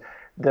because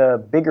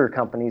the bigger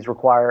companies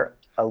require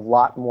a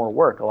lot more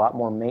work, a lot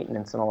more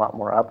maintenance, and a lot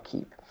more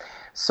upkeep.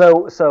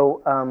 So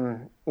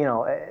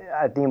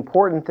the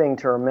important thing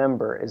to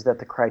remember is that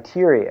the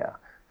criteria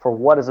for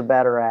what is a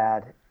better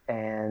ad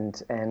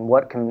and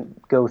what can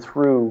go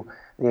through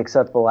the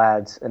Acceptable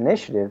Ads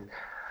initiative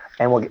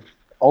and what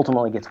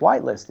ultimately gets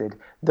whitelisted,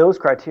 those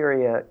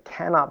criteria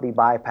cannot be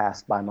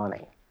bypassed by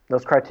money.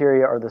 Those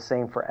criteria are the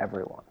same for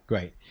everyone.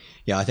 Great.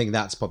 Yeah, I think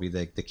that's probably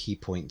the key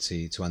point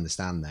to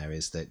understand there,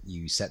 is that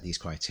you set these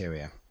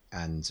criteria,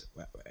 and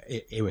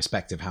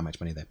irrespective of how much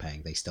money they're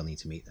paying, they still need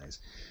to meet those.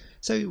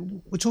 So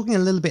we're talking a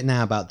little bit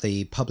now about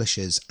the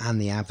publishers and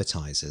the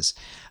advertisers.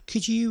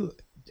 Could you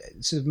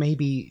sort of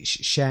maybe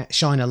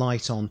shine a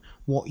light on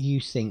what you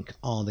think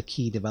are the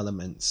key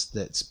developments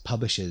that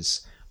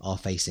publishers are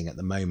facing at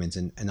the moment,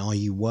 and are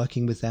you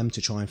working with them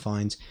to try and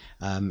find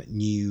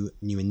new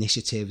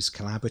initiatives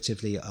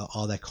collaboratively?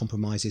 Are there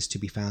compromises to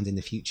be found in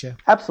the future?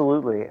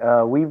 Absolutely.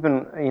 We've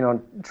been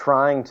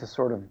trying to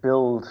sort of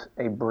build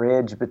a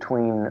bridge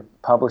between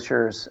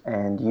publishers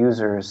and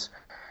users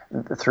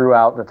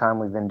throughout the time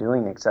we've been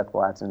doing the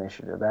Acceptable Ads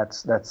initiative.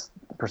 That's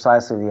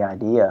precisely the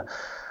idea.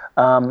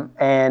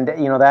 And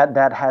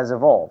that has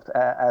evolved.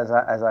 As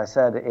I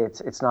said,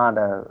 it's not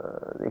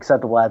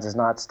Acceptable Ads is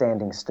not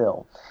standing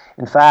still.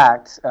 In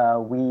fact,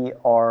 we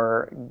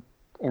are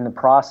in the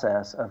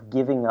process of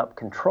giving up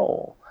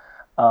control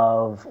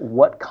of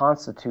what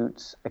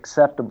constitutes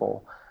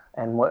acceptable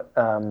and what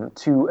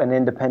to an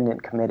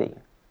independent committee.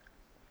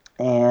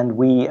 And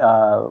we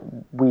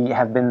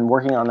have been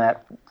working on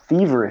that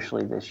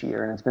feverishly this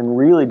year, and it's been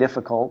really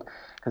difficult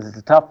because it's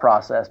a tough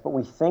process, but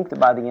we think that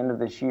by the end of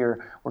this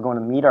year, we're going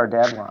to meet our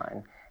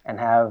deadline and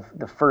have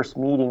the first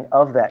meeting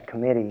of that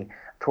committee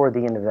toward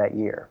the end of that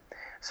year.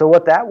 So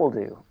what that will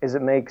do is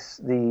it makes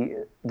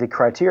the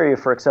criteria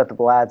for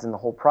acceptable ads in the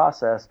whole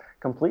process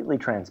completely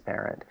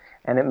transparent,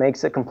 and it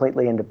makes it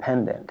completely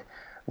independent,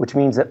 which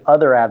means that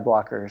other ad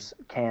blockers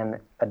can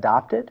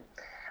adopt it.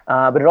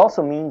 But it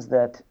also means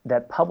that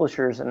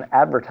publishers and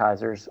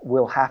advertisers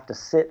will have to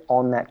sit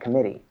on that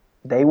committee.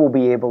 They will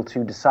be able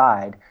to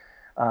decide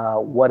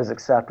what is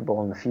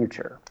acceptable in the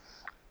future.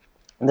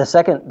 The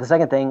second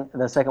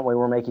way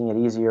we're making it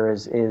easier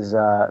is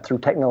through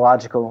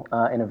technological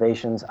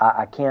innovations.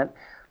 I can't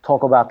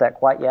talk about that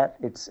quite yet.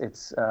 It's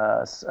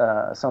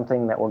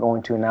something that we're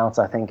going to announce,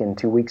 I think, in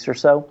 2 weeks or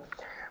so.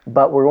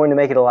 But we're going to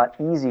make it a lot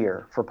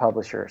easier for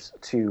publishers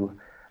to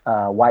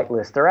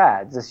whitelist their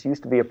ads. This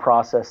used to be a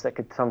process that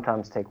could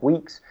sometimes take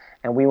weeks,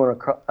 and we want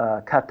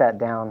to cut that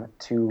down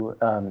to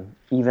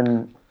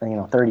even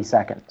 30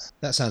 seconds.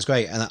 That sounds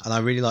great, and I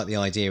really like the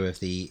idea of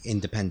the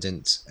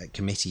independent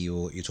committee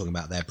you're talking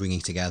about there, bringing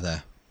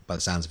together, by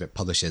the sounds of it,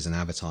 publishers and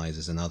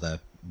advertisers and other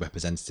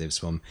representatives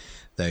from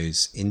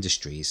those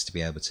industries to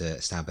be able to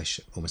establish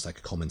almost like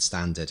a common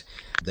standard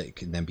that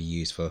can then be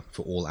used for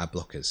all ad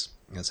blockers.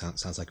 That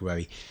sounds like a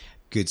very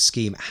good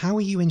scheme. How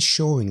are you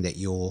ensuring that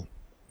you're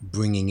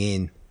bringing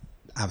in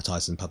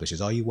advertisers and publishers?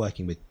 Are you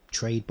working with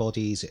trade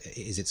bodies?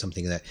 Is it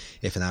something that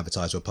if an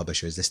advertiser or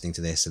publisher is listening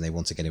to this and they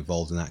want to get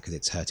involved in that because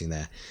it's hurting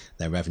their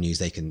revenues,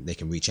 they can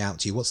reach out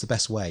to you? What's the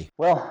best way?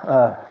 Well,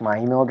 my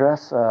email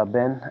address,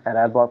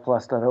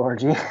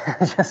 ben@adblockplus.org.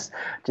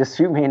 just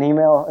shoot me an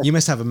email. You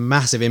must have a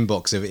massive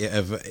inbox of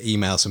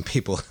emails from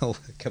people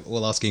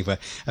all asking for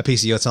a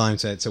piece of your time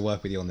to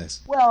work with you on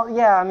this. Well,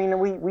 yeah, I mean,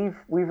 we've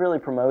really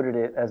promoted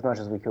it as much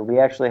as we could. We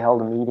actually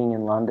held a meeting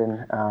in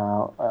London.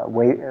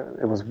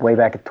 It was way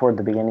back toward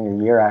the beginning of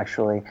the year,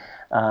 actually.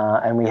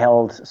 And we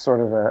held sort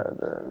of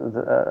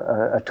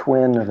a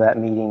twin of that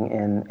meeting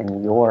in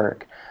New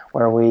York,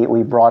 where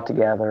we brought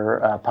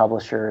together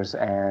publishers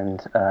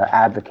and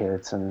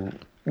advocates and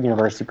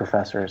university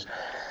professors.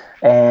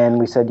 And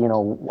we said,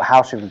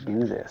 how should we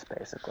do this,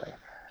 basically?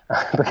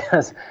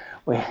 Because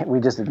we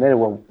just admitted,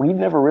 well, we've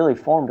never really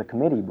formed a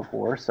committee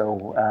before,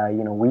 so,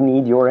 we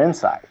need your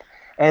insight.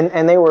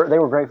 And they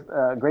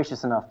were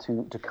gracious enough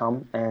to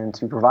come and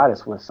to provide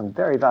us with some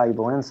very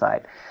valuable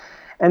insight.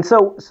 And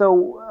so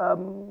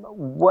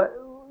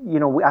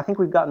I think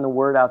we've gotten the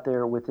word out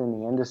there within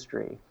the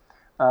industry,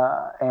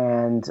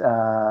 and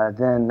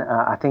then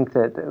I think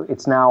that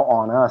it's now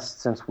on us,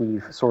 since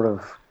we've sort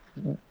of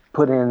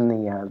put in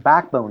the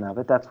backbone of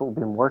it. That's what we've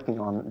been working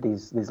on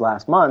these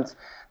last months,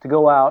 to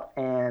go out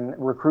and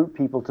recruit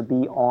people to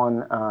be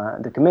on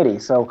the committee.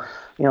 So,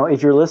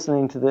 if you're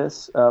listening to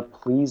this,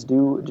 please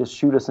do just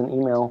shoot us an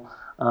email.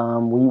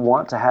 We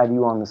want to have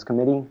you on this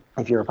committee.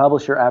 If you're a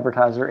publisher,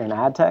 advertiser in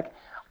ad tech.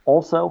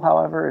 Also,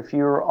 however, if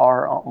you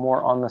are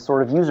more on the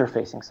sort of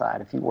user-facing side,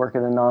 if you work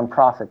at a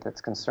nonprofit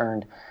that's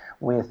concerned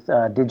with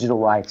digital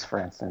rights, for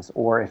instance,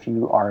 or if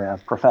you are a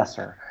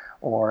professor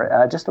or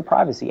just a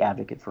privacy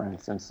advocate, for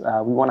instance,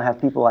 we want to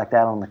have people like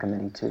that on the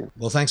committee too.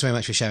 Well, thanks very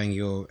much for sharing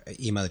your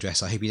email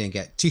address. I hope you don't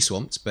get too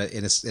swamped, but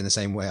in the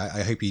same way,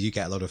 I hope you do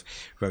get a lot of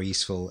very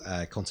useful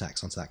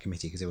contacts onto that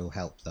committee, because it will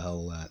help the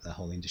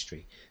whole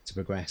industry to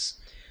progress.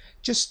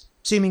 Just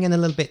zooming in a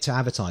little bit to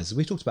advertisers,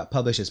 we've talked about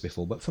publishers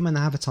before, but from an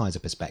advertiser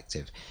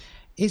perspective,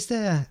 is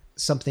there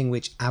something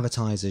which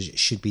advertisers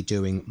should be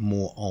doing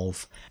more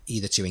of,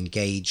 either to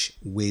engage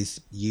with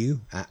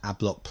you at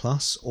Adblock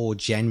Plus, or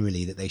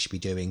generally that they should be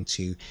doing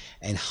to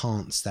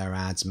enhance their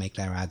ads, make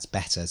their ads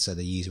better, so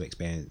the user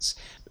experience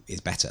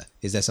is better?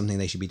 Is there something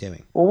they should be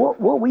doing? Well,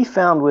 what we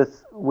found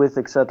with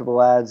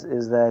acceptable ads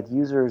is that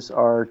users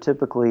are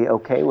typically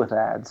okay with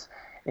ads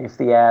if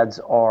the ads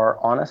are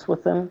honest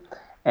with them,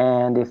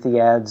 and if the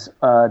ads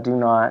do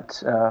not,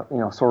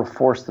 sort of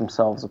force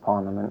themselves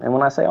upon them. And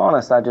when I say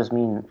honest, I just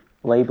mean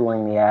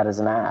labeling the ad as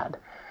an ad.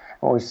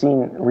 What we've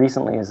seen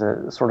recently is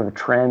a sort of a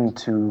trend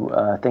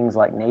to things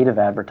like native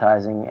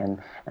advertising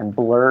and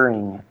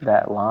blurring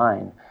that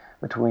line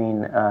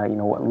between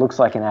what looks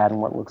like an ad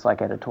and what looks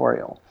like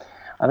editorial.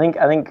 I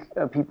think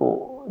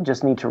people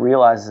just need to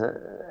realize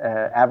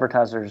that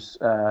advertisers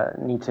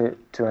need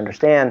to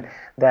understand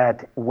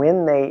that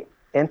when they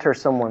enter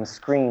someone's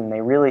screen, they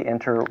really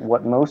enter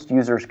what most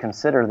users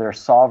consider their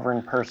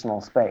sovereign personal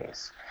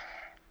space.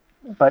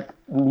 But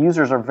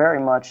users are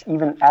very much,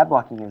 even ad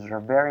blocking users are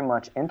very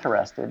much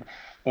interested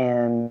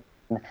in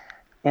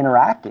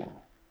interacting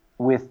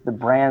with the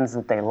brands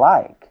that they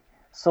like,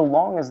 so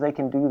long as they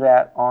can do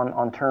that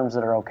on terms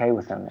that are okay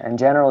with them. And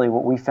generally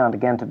what we found,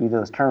 again, to be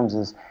those terms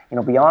is,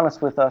 be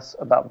honest with us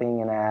about being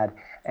an ad,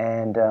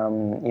 and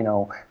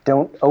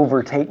don't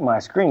overtake my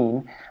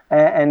screen,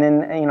 and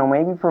then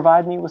maybe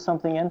provide me with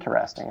something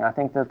interesting. I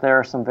think that there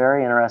are some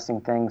very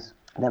interesting things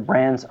that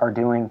brands are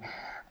doing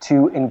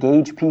to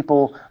engage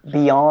people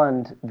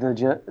beyond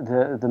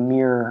the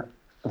mere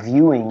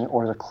viewing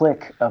or the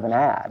click of an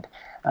ad.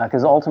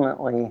 Because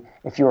ultimately,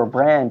 if you're a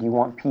brand, you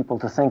want people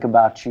to think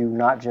about you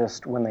not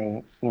just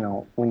when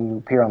you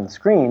appear on the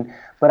screen,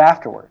 but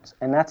afterwards.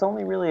 And that's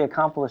only really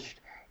accomplished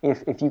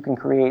if you can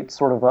create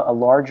sort of a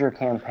larger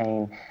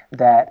campaign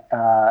that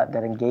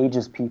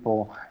engages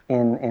people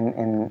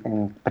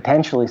in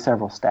potentially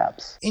several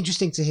steps.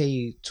 Interesting to hear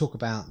you talk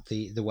about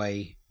the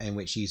way in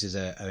which users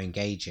are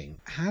engaging.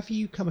 Have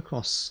you come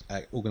across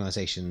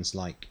organizations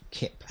like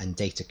KIP and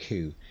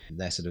DataCoo?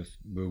 They're sort of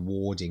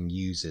rewarding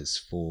users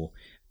for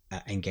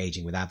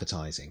engaging with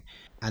advertising,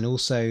 and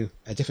also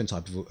a different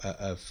type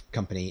of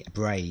company,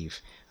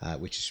 Brave,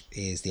 which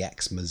is the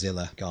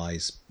ex-Mozilla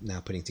guys now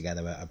putting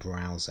together a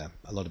browser.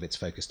 A lot of it's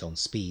focused on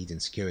speed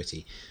and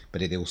security,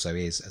 but it also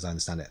is, as I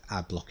understand it,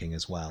 ad blocking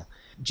as well.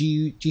 Do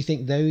you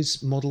think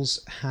those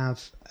models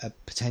have a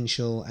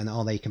potential, and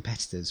are they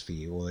competitors for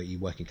you, or are you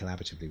working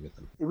collaboratively with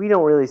them? We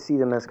don't really see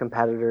them as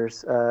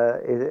competitors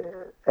in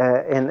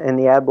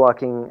the ad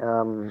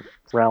blocking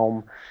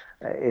realm.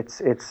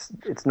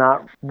 It's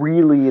not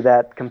really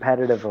that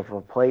competitive of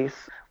a place.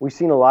 We've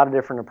seen a lot of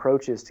different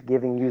approaches to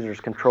giving users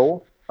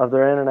control of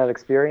their internet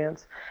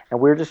experience, and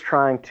we're just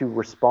trying to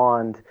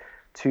respond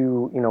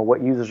to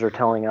what users are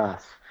telling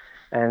us.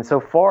 And so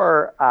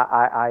far,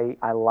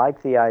 I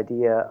like the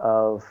idea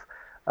of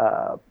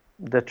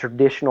the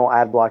traditional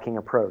ad blocking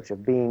approach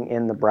of being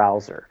in the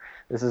browser.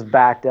 This is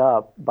backed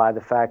up by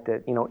the fact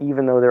that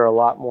even though there are a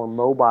lot more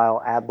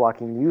mobile ad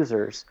blocking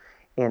users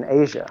in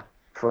Asia,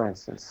 for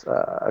instance,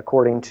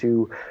 according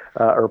to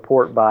a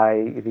report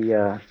by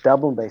the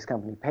Dublin-based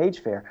company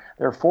PageFair,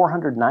 there are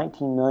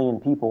 419 million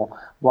people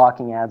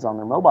blocking ads on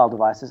their mobile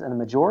devices, and the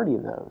majority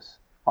of those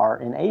are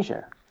in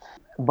Asia.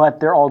 But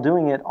they're all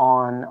doing it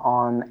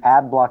on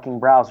ad blocking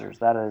browsers.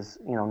 That is,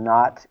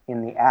 not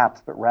in the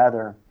apps, but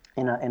rather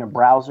in a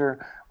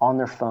browser on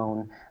their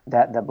phone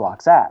that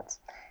blocks ads.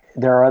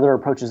 There are other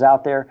approaches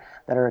out there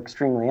that are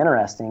extremely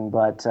interesting,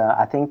 but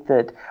I think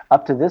that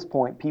up to this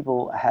point,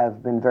 people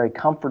have been very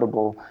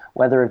comfortable,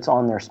 whether it's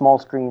on their small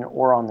screen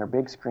or on their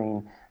big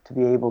screen, to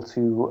be able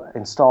to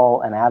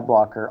install an ad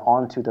blocker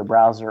onto their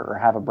browser or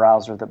have a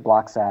browser that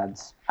blocks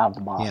ads out of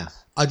the box. Yeah.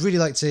 I'd really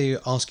like to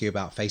ask you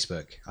about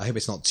Facebook. I hope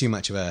it's not too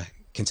much of a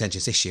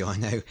contentious issue. I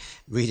know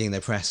reading the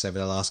press over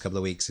the last couple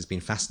of weeks has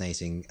been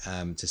fascinating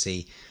to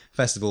see.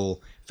 First of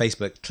all,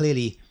 Facebook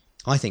clearly,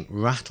 I think,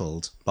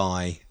 rattled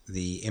by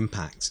the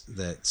impact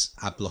that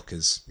ad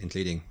blockers,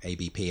 including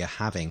ABP, are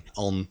having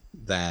on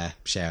their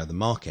share of the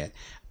market,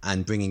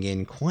 and bringing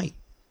in quite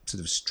sort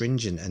of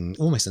stringent and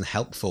almost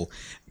unhelpful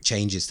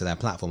changes to their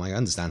platform. I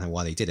understand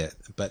why they did it,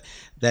 but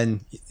then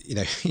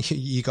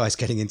you guys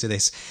getting into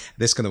this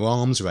kind of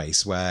arms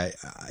race where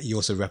you're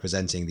also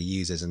representing the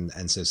users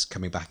and so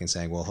coming back and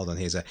saying, well, hold on,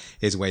 here's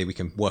a way we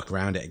can work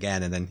around it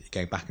again, and then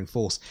going back and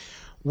forth.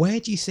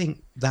 Where do you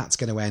think that's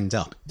going to end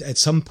up? At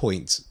some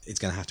point, it's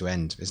going to have to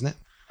end, isn't it?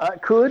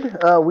 It could.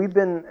 We've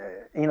been,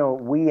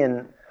 we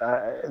in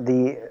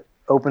the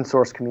open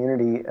source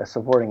community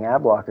supporting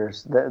ad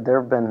blockers,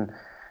 there have been,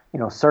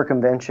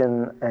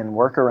 circumvention and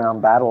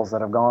workaround battles that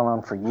have gone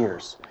on for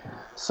years.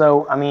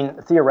 So,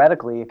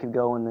 theoretically, it could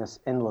go in this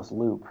endless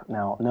loop.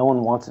 Now, no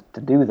one wants it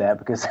to do that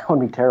because that would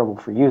be terrible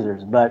for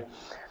users. But,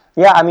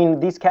 yeah,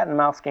 these cat and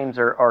mouse games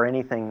are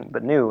anything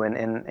but new. And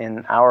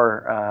in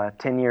our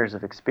 10 years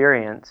of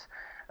experience,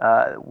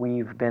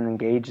 we've been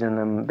engaged in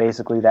them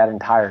basically that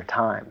entire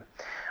time.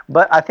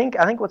 But I think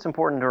what's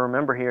important to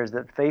remember here is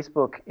that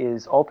Facebook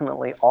is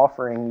ultimately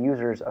offering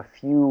users a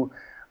few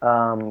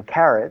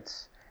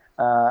carrots,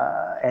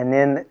 and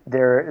then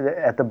they're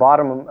at the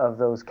bottom of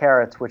those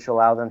carrots, which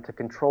allow them to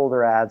control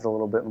their ads a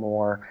little bit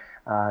more,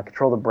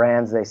 control the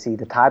brands they see,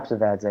 the types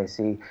of ads they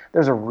see.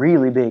 There's a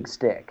really big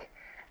stick.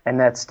 And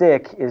that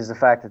stick is the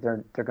fact that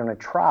they're going to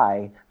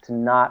try to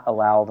not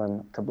allow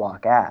them to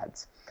block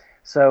ads.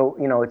 So,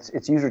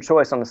 it's user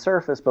choice on the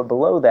surface, but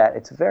below that,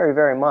 it's very,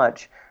 very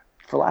much,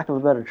 for lack of a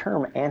better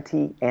term,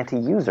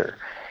 anti-user.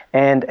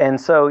 And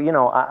so,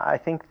 I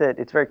think that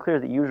it's very clear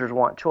that users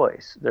want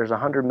choice. There's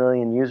 100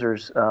 million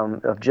users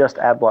of just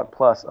Adblock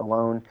Plus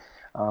alone.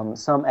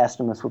 Some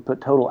estimates would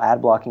put total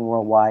ad blocking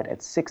worldwide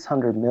at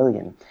 600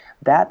 million.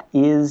 That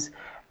is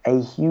a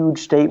huge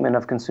statement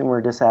of consumer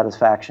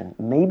dissatisfaction,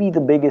 maybe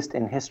the biggest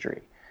in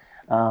history.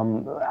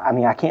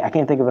 I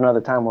can't think of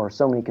another time where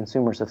so many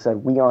consumers have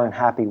said we aren't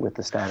happy with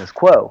the status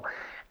quo.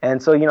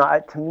 And so,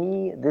 to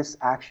me, this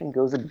action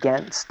goes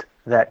against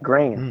that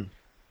grain.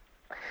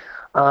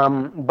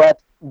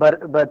 But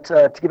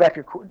to get back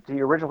to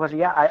your original question,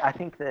 yeah, I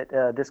think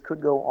that this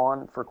could go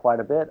on for quite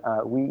a bit.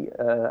 We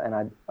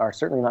are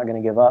certainly not going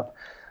to give up.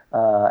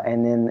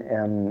 And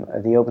then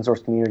the open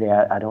source community,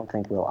 I don't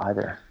think will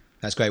either.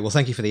 That's great. Well,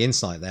 thank you for the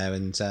insight there,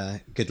 and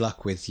good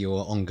luck with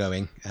your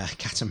ongoing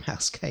cat and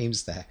mouse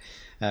games there.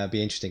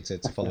 Be interesting to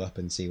follow up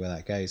and see where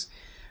that goes.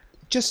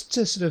 Just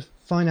to sort of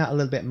find out a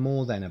little bit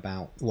more then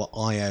about what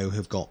IO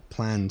have got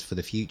planned for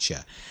the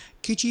future,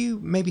 could you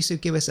maybe sort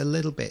of give us a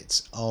little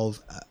bit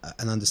of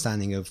an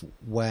understanding of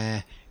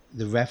where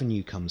the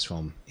revenue comes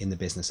from in the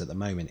business at the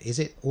moment? Is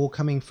it all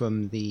coming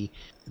from the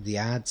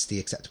ads, the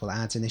acceptable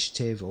ads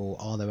initiative, or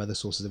are there other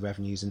sources of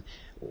revenues? And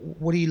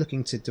what are you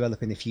looking to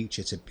develop in the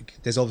future?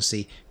 There's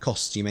obviously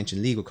costs, you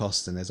mentioned legal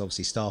costs, and there's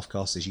obviously staff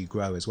costs as you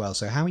grow as well.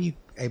 So how are you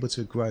able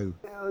to grow?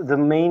 The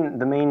main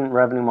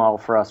revenue model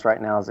for us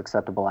right now is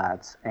acceptable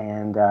ads,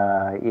 and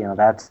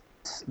that's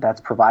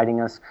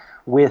providing us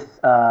with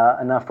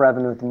enough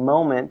revenue at the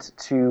moment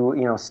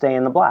to stay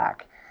in the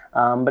black.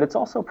 But it's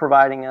also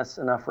providing us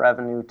enough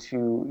revenue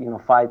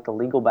to fight the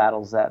legal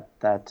battles that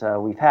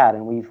we've had,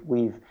 and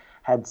we've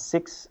had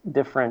 6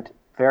 different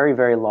very,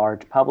 very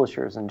large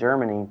publishers in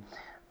Germany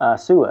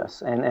sue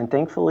us, and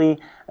thankfully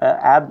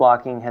ad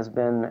blocking has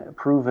been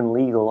proven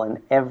legal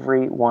in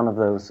every one of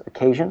those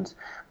occasions,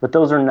 but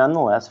those are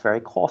nonetheless very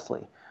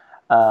costly.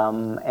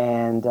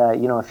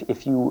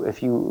 If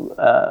you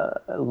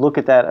look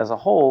at that as a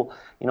whole,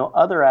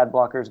 other ad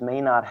blockers may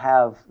not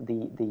have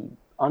the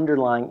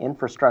underlying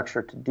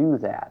infrastructure to do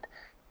that.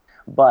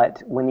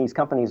 But when these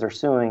companies are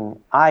suing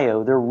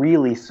IO, they're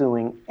really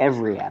suing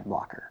every ad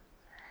blocker.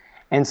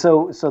 And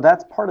so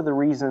that's part of the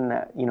reason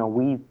that,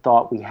 we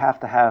thought we have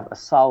to have a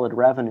solid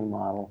revenue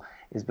model,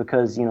 is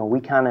because, we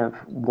kind of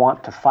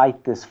want to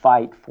fight this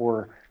fight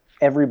for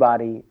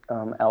everybody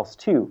else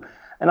too.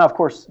 And of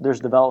course, there's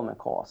development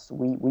costs.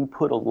 We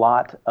put a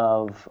lot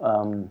of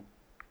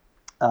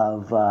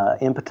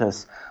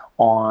impetus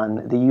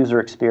on the user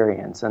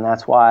experience, and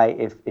that's why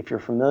if you're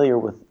familiar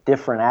with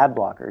different ad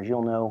blockers,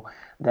 you'll know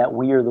that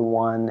we are the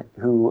one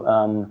who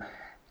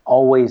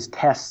always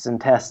tests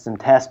and tests and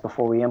tests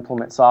before we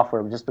implement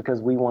software, just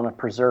because we want to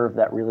preserve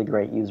that really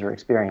great user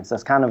experience.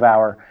 That's kind of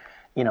our,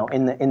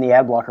 in the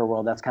ad blocker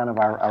world, that's kind of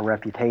our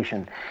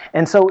reputation.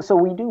 And so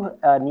we do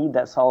need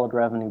that solid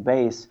revenue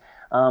base.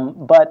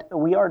 But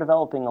we are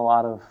developing a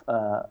lot of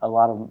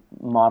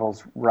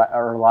models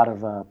or a lot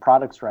of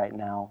products right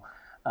now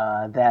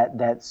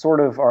that sort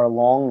of are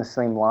along the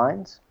same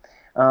lines.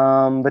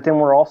 But then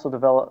we're also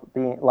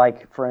developing,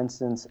 like for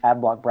instance,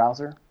 Adblock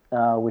browser,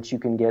 which you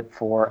can get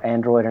for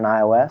Android and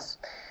iOS.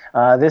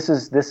 This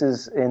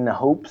is in the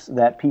hopes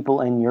that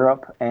people in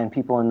Europe and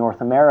people in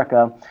North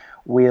America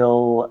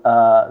will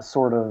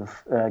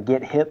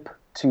get hip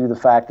to the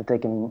fact that they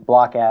can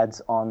block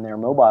ads on their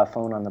mobile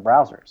phone on the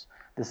browsers.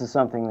 This is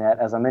something that,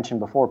 as I mentioned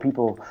before,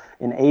 people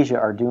in Asia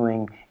are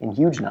doing in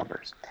huge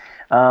numbers.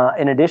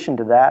 In addition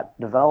to that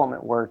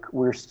development work,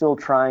 we're still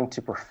trying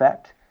to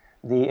perfect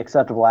the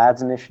acceptable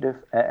ads initiative,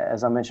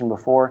 as I mentioned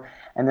before.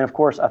 And then, of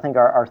course, I think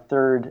our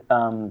third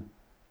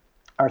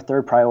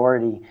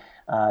priority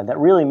that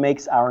really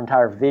makes our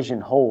entire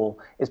vision whole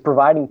is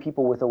providing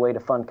people with a way to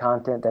fund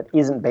content that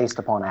isn't based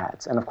upon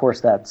ads. And of course,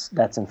 that's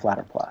in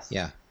Flattr Plus.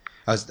 Yeah.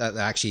 That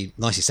actually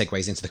nicely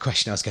segues into the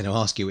question I was going to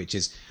ask you, which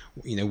is,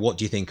 what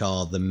do you think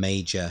are the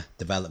major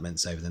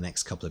developments over the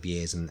next couple of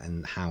years,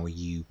 and how are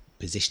you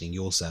positioning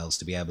yourselves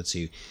to be able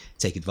to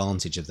take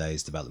advantage of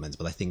those developments?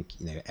 But I think,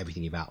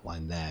 everything you've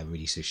outlined there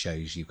really sort of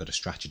shows you've got a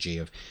strategy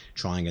of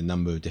trying a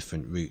number of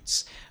different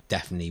routes,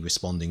 definitely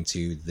responding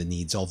to the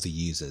needs of the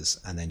users,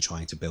 and then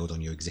trying to build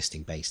on your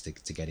existing base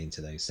to get into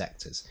those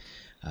sectors.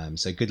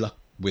 So good luck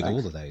with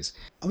all of those.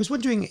 I was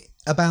wondering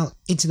about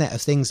Internet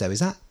of Things, though. Is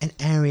that an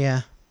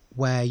area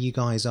where you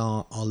guys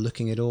are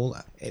looking at all?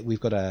 We've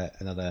got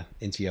another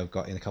interview I've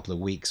got in a couple of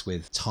weeks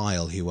with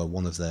Tile, who are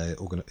one of the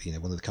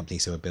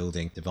companies who are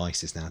building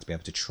devices now to be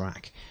able to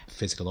track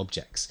physical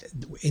objects.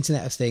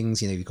 Internet of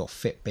Things, you've got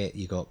Fitbit,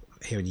 you've got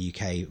here in the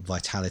UK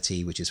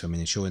Vitality, which is from an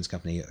insurance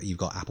company. You've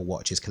got Apple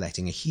Watches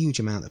collecting a huge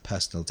amount of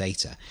personal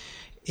data.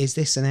 Is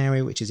this an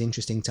area which is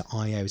interesting to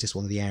IO? Is this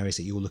one of the areas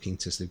that you're looking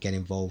to sort of get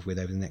involved with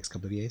over the next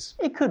couple of years?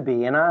 It could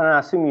be, and I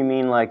assume you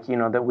mean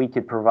that we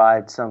could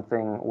provide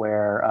something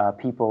where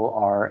people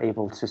are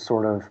able to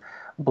sort of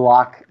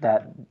block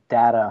that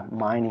data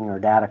mining or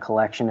data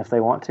collection if they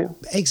want to?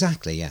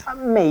 Exactly, yeah.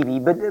 Maybe,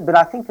 but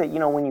I think that,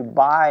 when you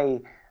buy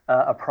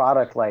a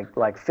product like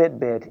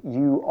Fitbit,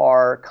 you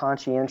are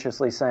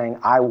conscientiously saying,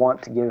 I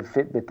want to give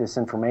Fitbit this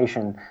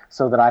information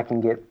so that I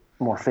can get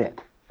more fit,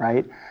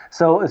 right?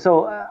 So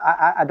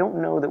I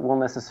don't know that we'll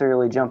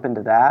necessarily jump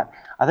into that.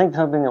 I think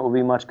something that would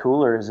be much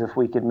cooler is if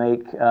we could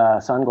make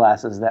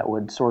sunglasses that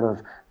would sort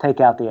of take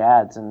out the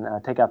ads and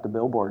take out the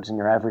billboards in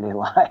your everyday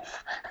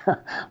life.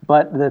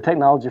 But the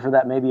technology for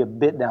that may be a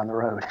bit down the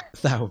road.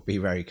 That would be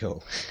very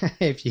cool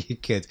if you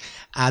could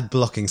ad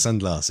blocking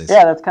sunglasses.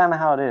 Yeah, that's kind of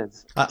how it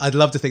is. I'd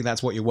love to think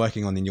that's what you're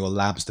working on in your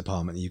labs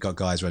department. You've got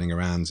guys running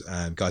around,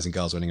 guys and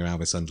girls running around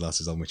with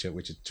sunglasses on, which are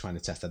trying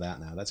to test that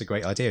out now. That's a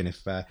great idea, and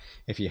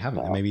if you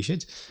haven't, then maybe you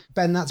should.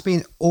 Ben, that's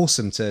been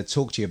awesome to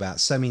talk to you about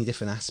so many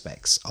different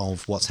aspects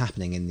of what's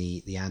happening in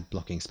the ad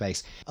blocking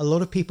space. A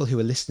lot of people who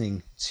are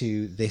listening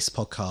to this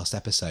podcast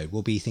episode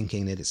will be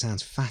thinking that it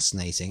sounds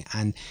fascinating,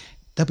 and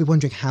they'll be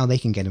wondering how they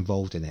can get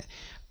involved in it.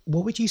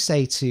 What would you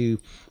say to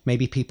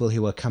maybe people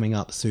who are coming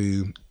up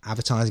through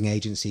advertising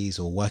agencies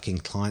or working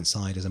client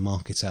side as a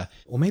marketer,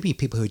 or maybe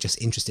people who are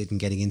just interested in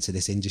getting into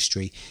this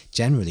industry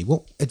generally?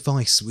 What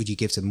advice would you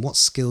give to them? What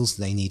skills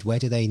do they need? Where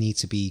do they need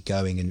to be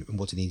going, and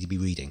what do they need to be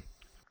reading?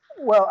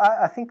 Well,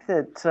 I think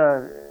that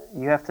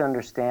you have to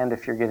understand,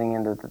 if you're getting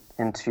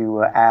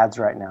into ads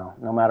right now,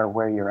 no matter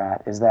where you're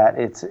at, is that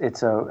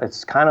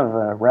it's kind of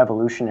a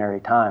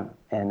revolutionary time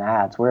in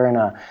ads. We're in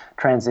a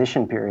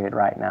transition period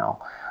right now.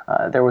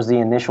 There was the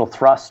initial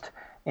thrust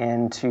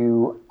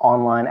into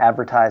online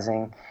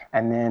advertising,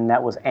 and then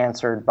that was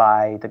answered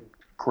by the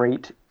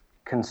great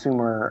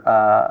consumer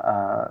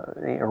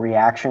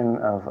reaction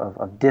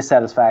of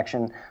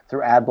dissatisfaction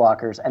through ad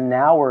blockers. And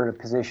now we're at a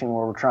position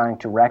where we're trying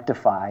to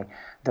rectify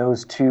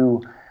those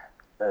two,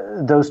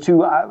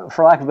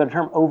 for lack of a better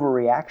term,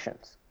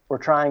 overreactions. We're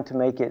trying to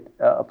make it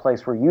a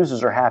place where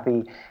users are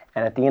happy,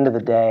 and at the end of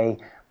the day,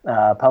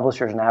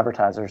 publishers and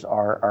advertisers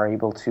are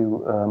able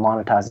to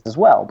monetize as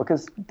well.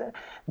 Because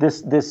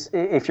this,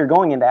 if you're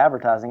going into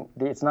advertising,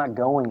 it's not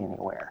going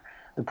anywhere.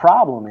 The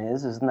problem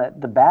is that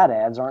the bad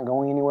ads aren't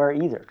going anywhere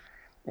either.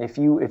 If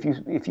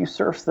you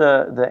surf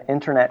the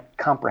internet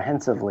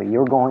comprehensively,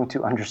 you're going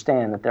to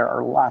understand that there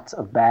are lots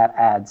of bad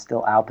ads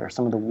still out there,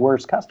 some of the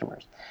worst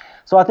customers.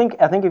 So I think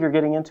if you're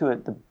getting into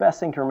it, the best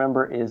thing to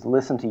remember is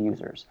listen to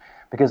users,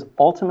 because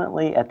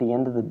ultimately at the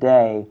end of the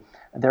day,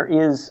 there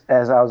is,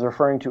 as I was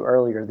referring to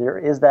earlier, there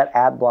is that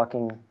ad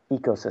blocking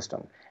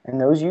ecosystem,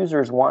 and those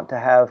users want to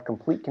have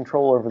complete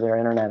control over their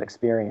internet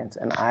experience.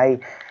 And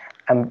I'm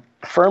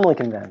firmly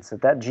convinced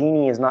that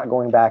genie is not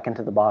going back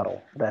into the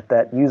bottle,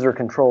 that user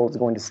control is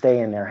going to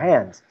stay in their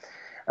hands.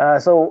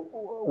 So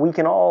we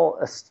can all,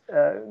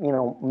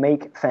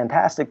 make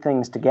fantastic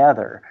things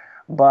together,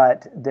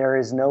 but there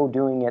is no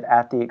doing it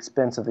at the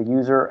expense of the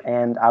user,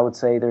 and I would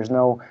say there's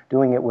no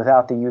doing it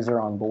without the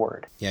user on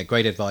board. Yeah,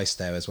 great advice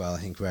there as well. I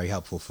think very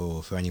helpful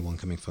for anyone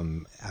coming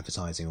from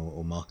advertising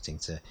or marketing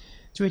to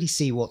really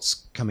see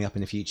what's coming up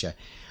in the future.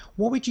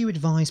 What would you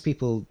advise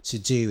people to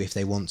do if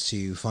they want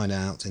to find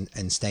out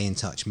and stay in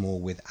touch more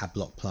with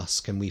Adblock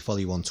Plus? Can we follow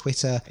you on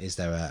Twitter? Is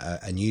there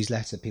a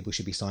newsletter people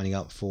should be signing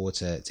up for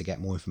to get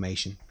more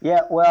information?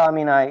 Yeah, well, I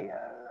mean, I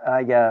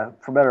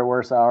for better or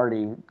worse, I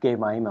already gave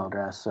my email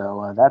address,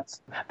 so that's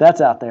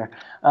out there.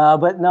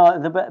 But no,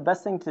 the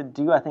best thing to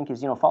do, I think,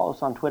 is follow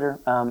us on Twitter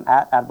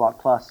at Adblock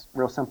Plus.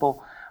 Real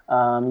simple.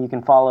 You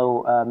can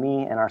follow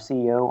me and our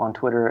CEO on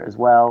Twitter as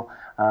well.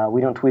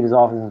 We don't tweet as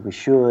often as we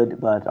should,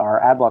 but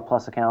our Adblock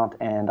Plus account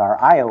and our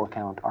IO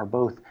account are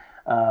both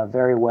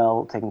very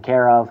well taken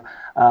care of.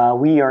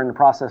 We are in the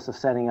process of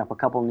setting up a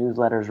couple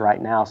newsletters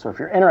right now, so if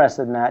you're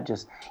interested in that,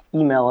 just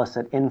email us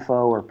at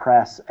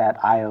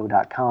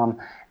info.press@io.com,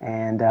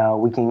 and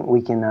we can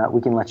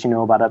let you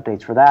know about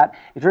updates for that.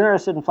 If you're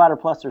interested in Flatter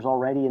Plus, there's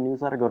already a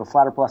newsletter. Go to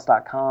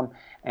flatterplus.com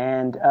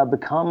and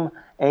become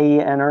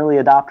an early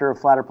adopter of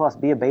Flatter Plus.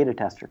 Be a beta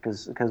tester,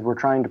 because we're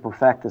trying to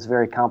perfect this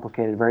very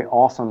complicated, very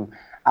awesome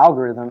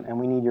algorithm, and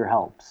we need your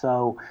help.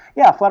 So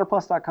yeah,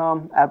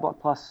 flatterplus.com,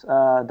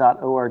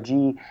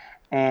 adblockplus.org,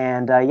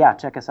 and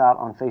check us out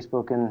on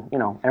Facebook and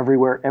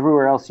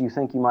everywhere else you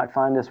think you might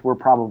find us. We're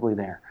probably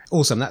there.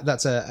 Awesome.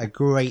 That's a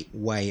great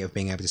way of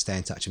being able to stay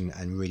in touch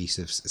and really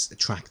sort of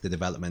track the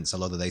developments. A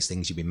lot of those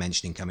things you've been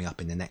mentioning coming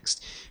up in the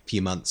next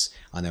few months.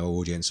 I know our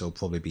audience will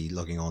probably be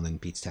logging on and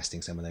beta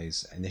testing some of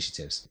those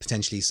initiatives,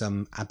 potentially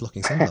some ad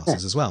blocking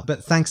sunglasses as well.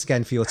 But thanks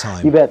again for your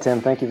time. You bet, Tim.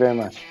 Thank you very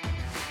much.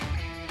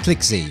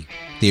 ClickZ,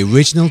 the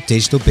original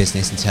digital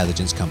business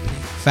intelligence company,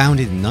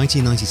 founded in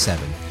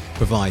 1997,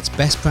 provides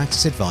best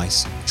practice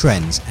advice,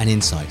 trends, and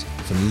insight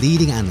from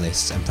leading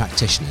analysts and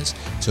practitioners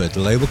to a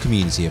global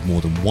community of more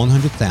than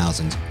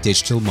 100,000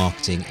 digital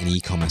marketing and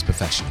e-commerce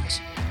professionals.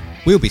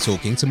 We'll be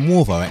talking to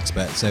more of our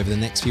experts over the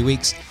next few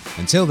weeks.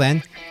 Until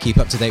then, keep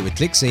up to date with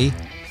ClickZ.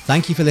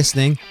 Thank you for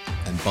listening,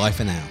 and bye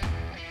for now.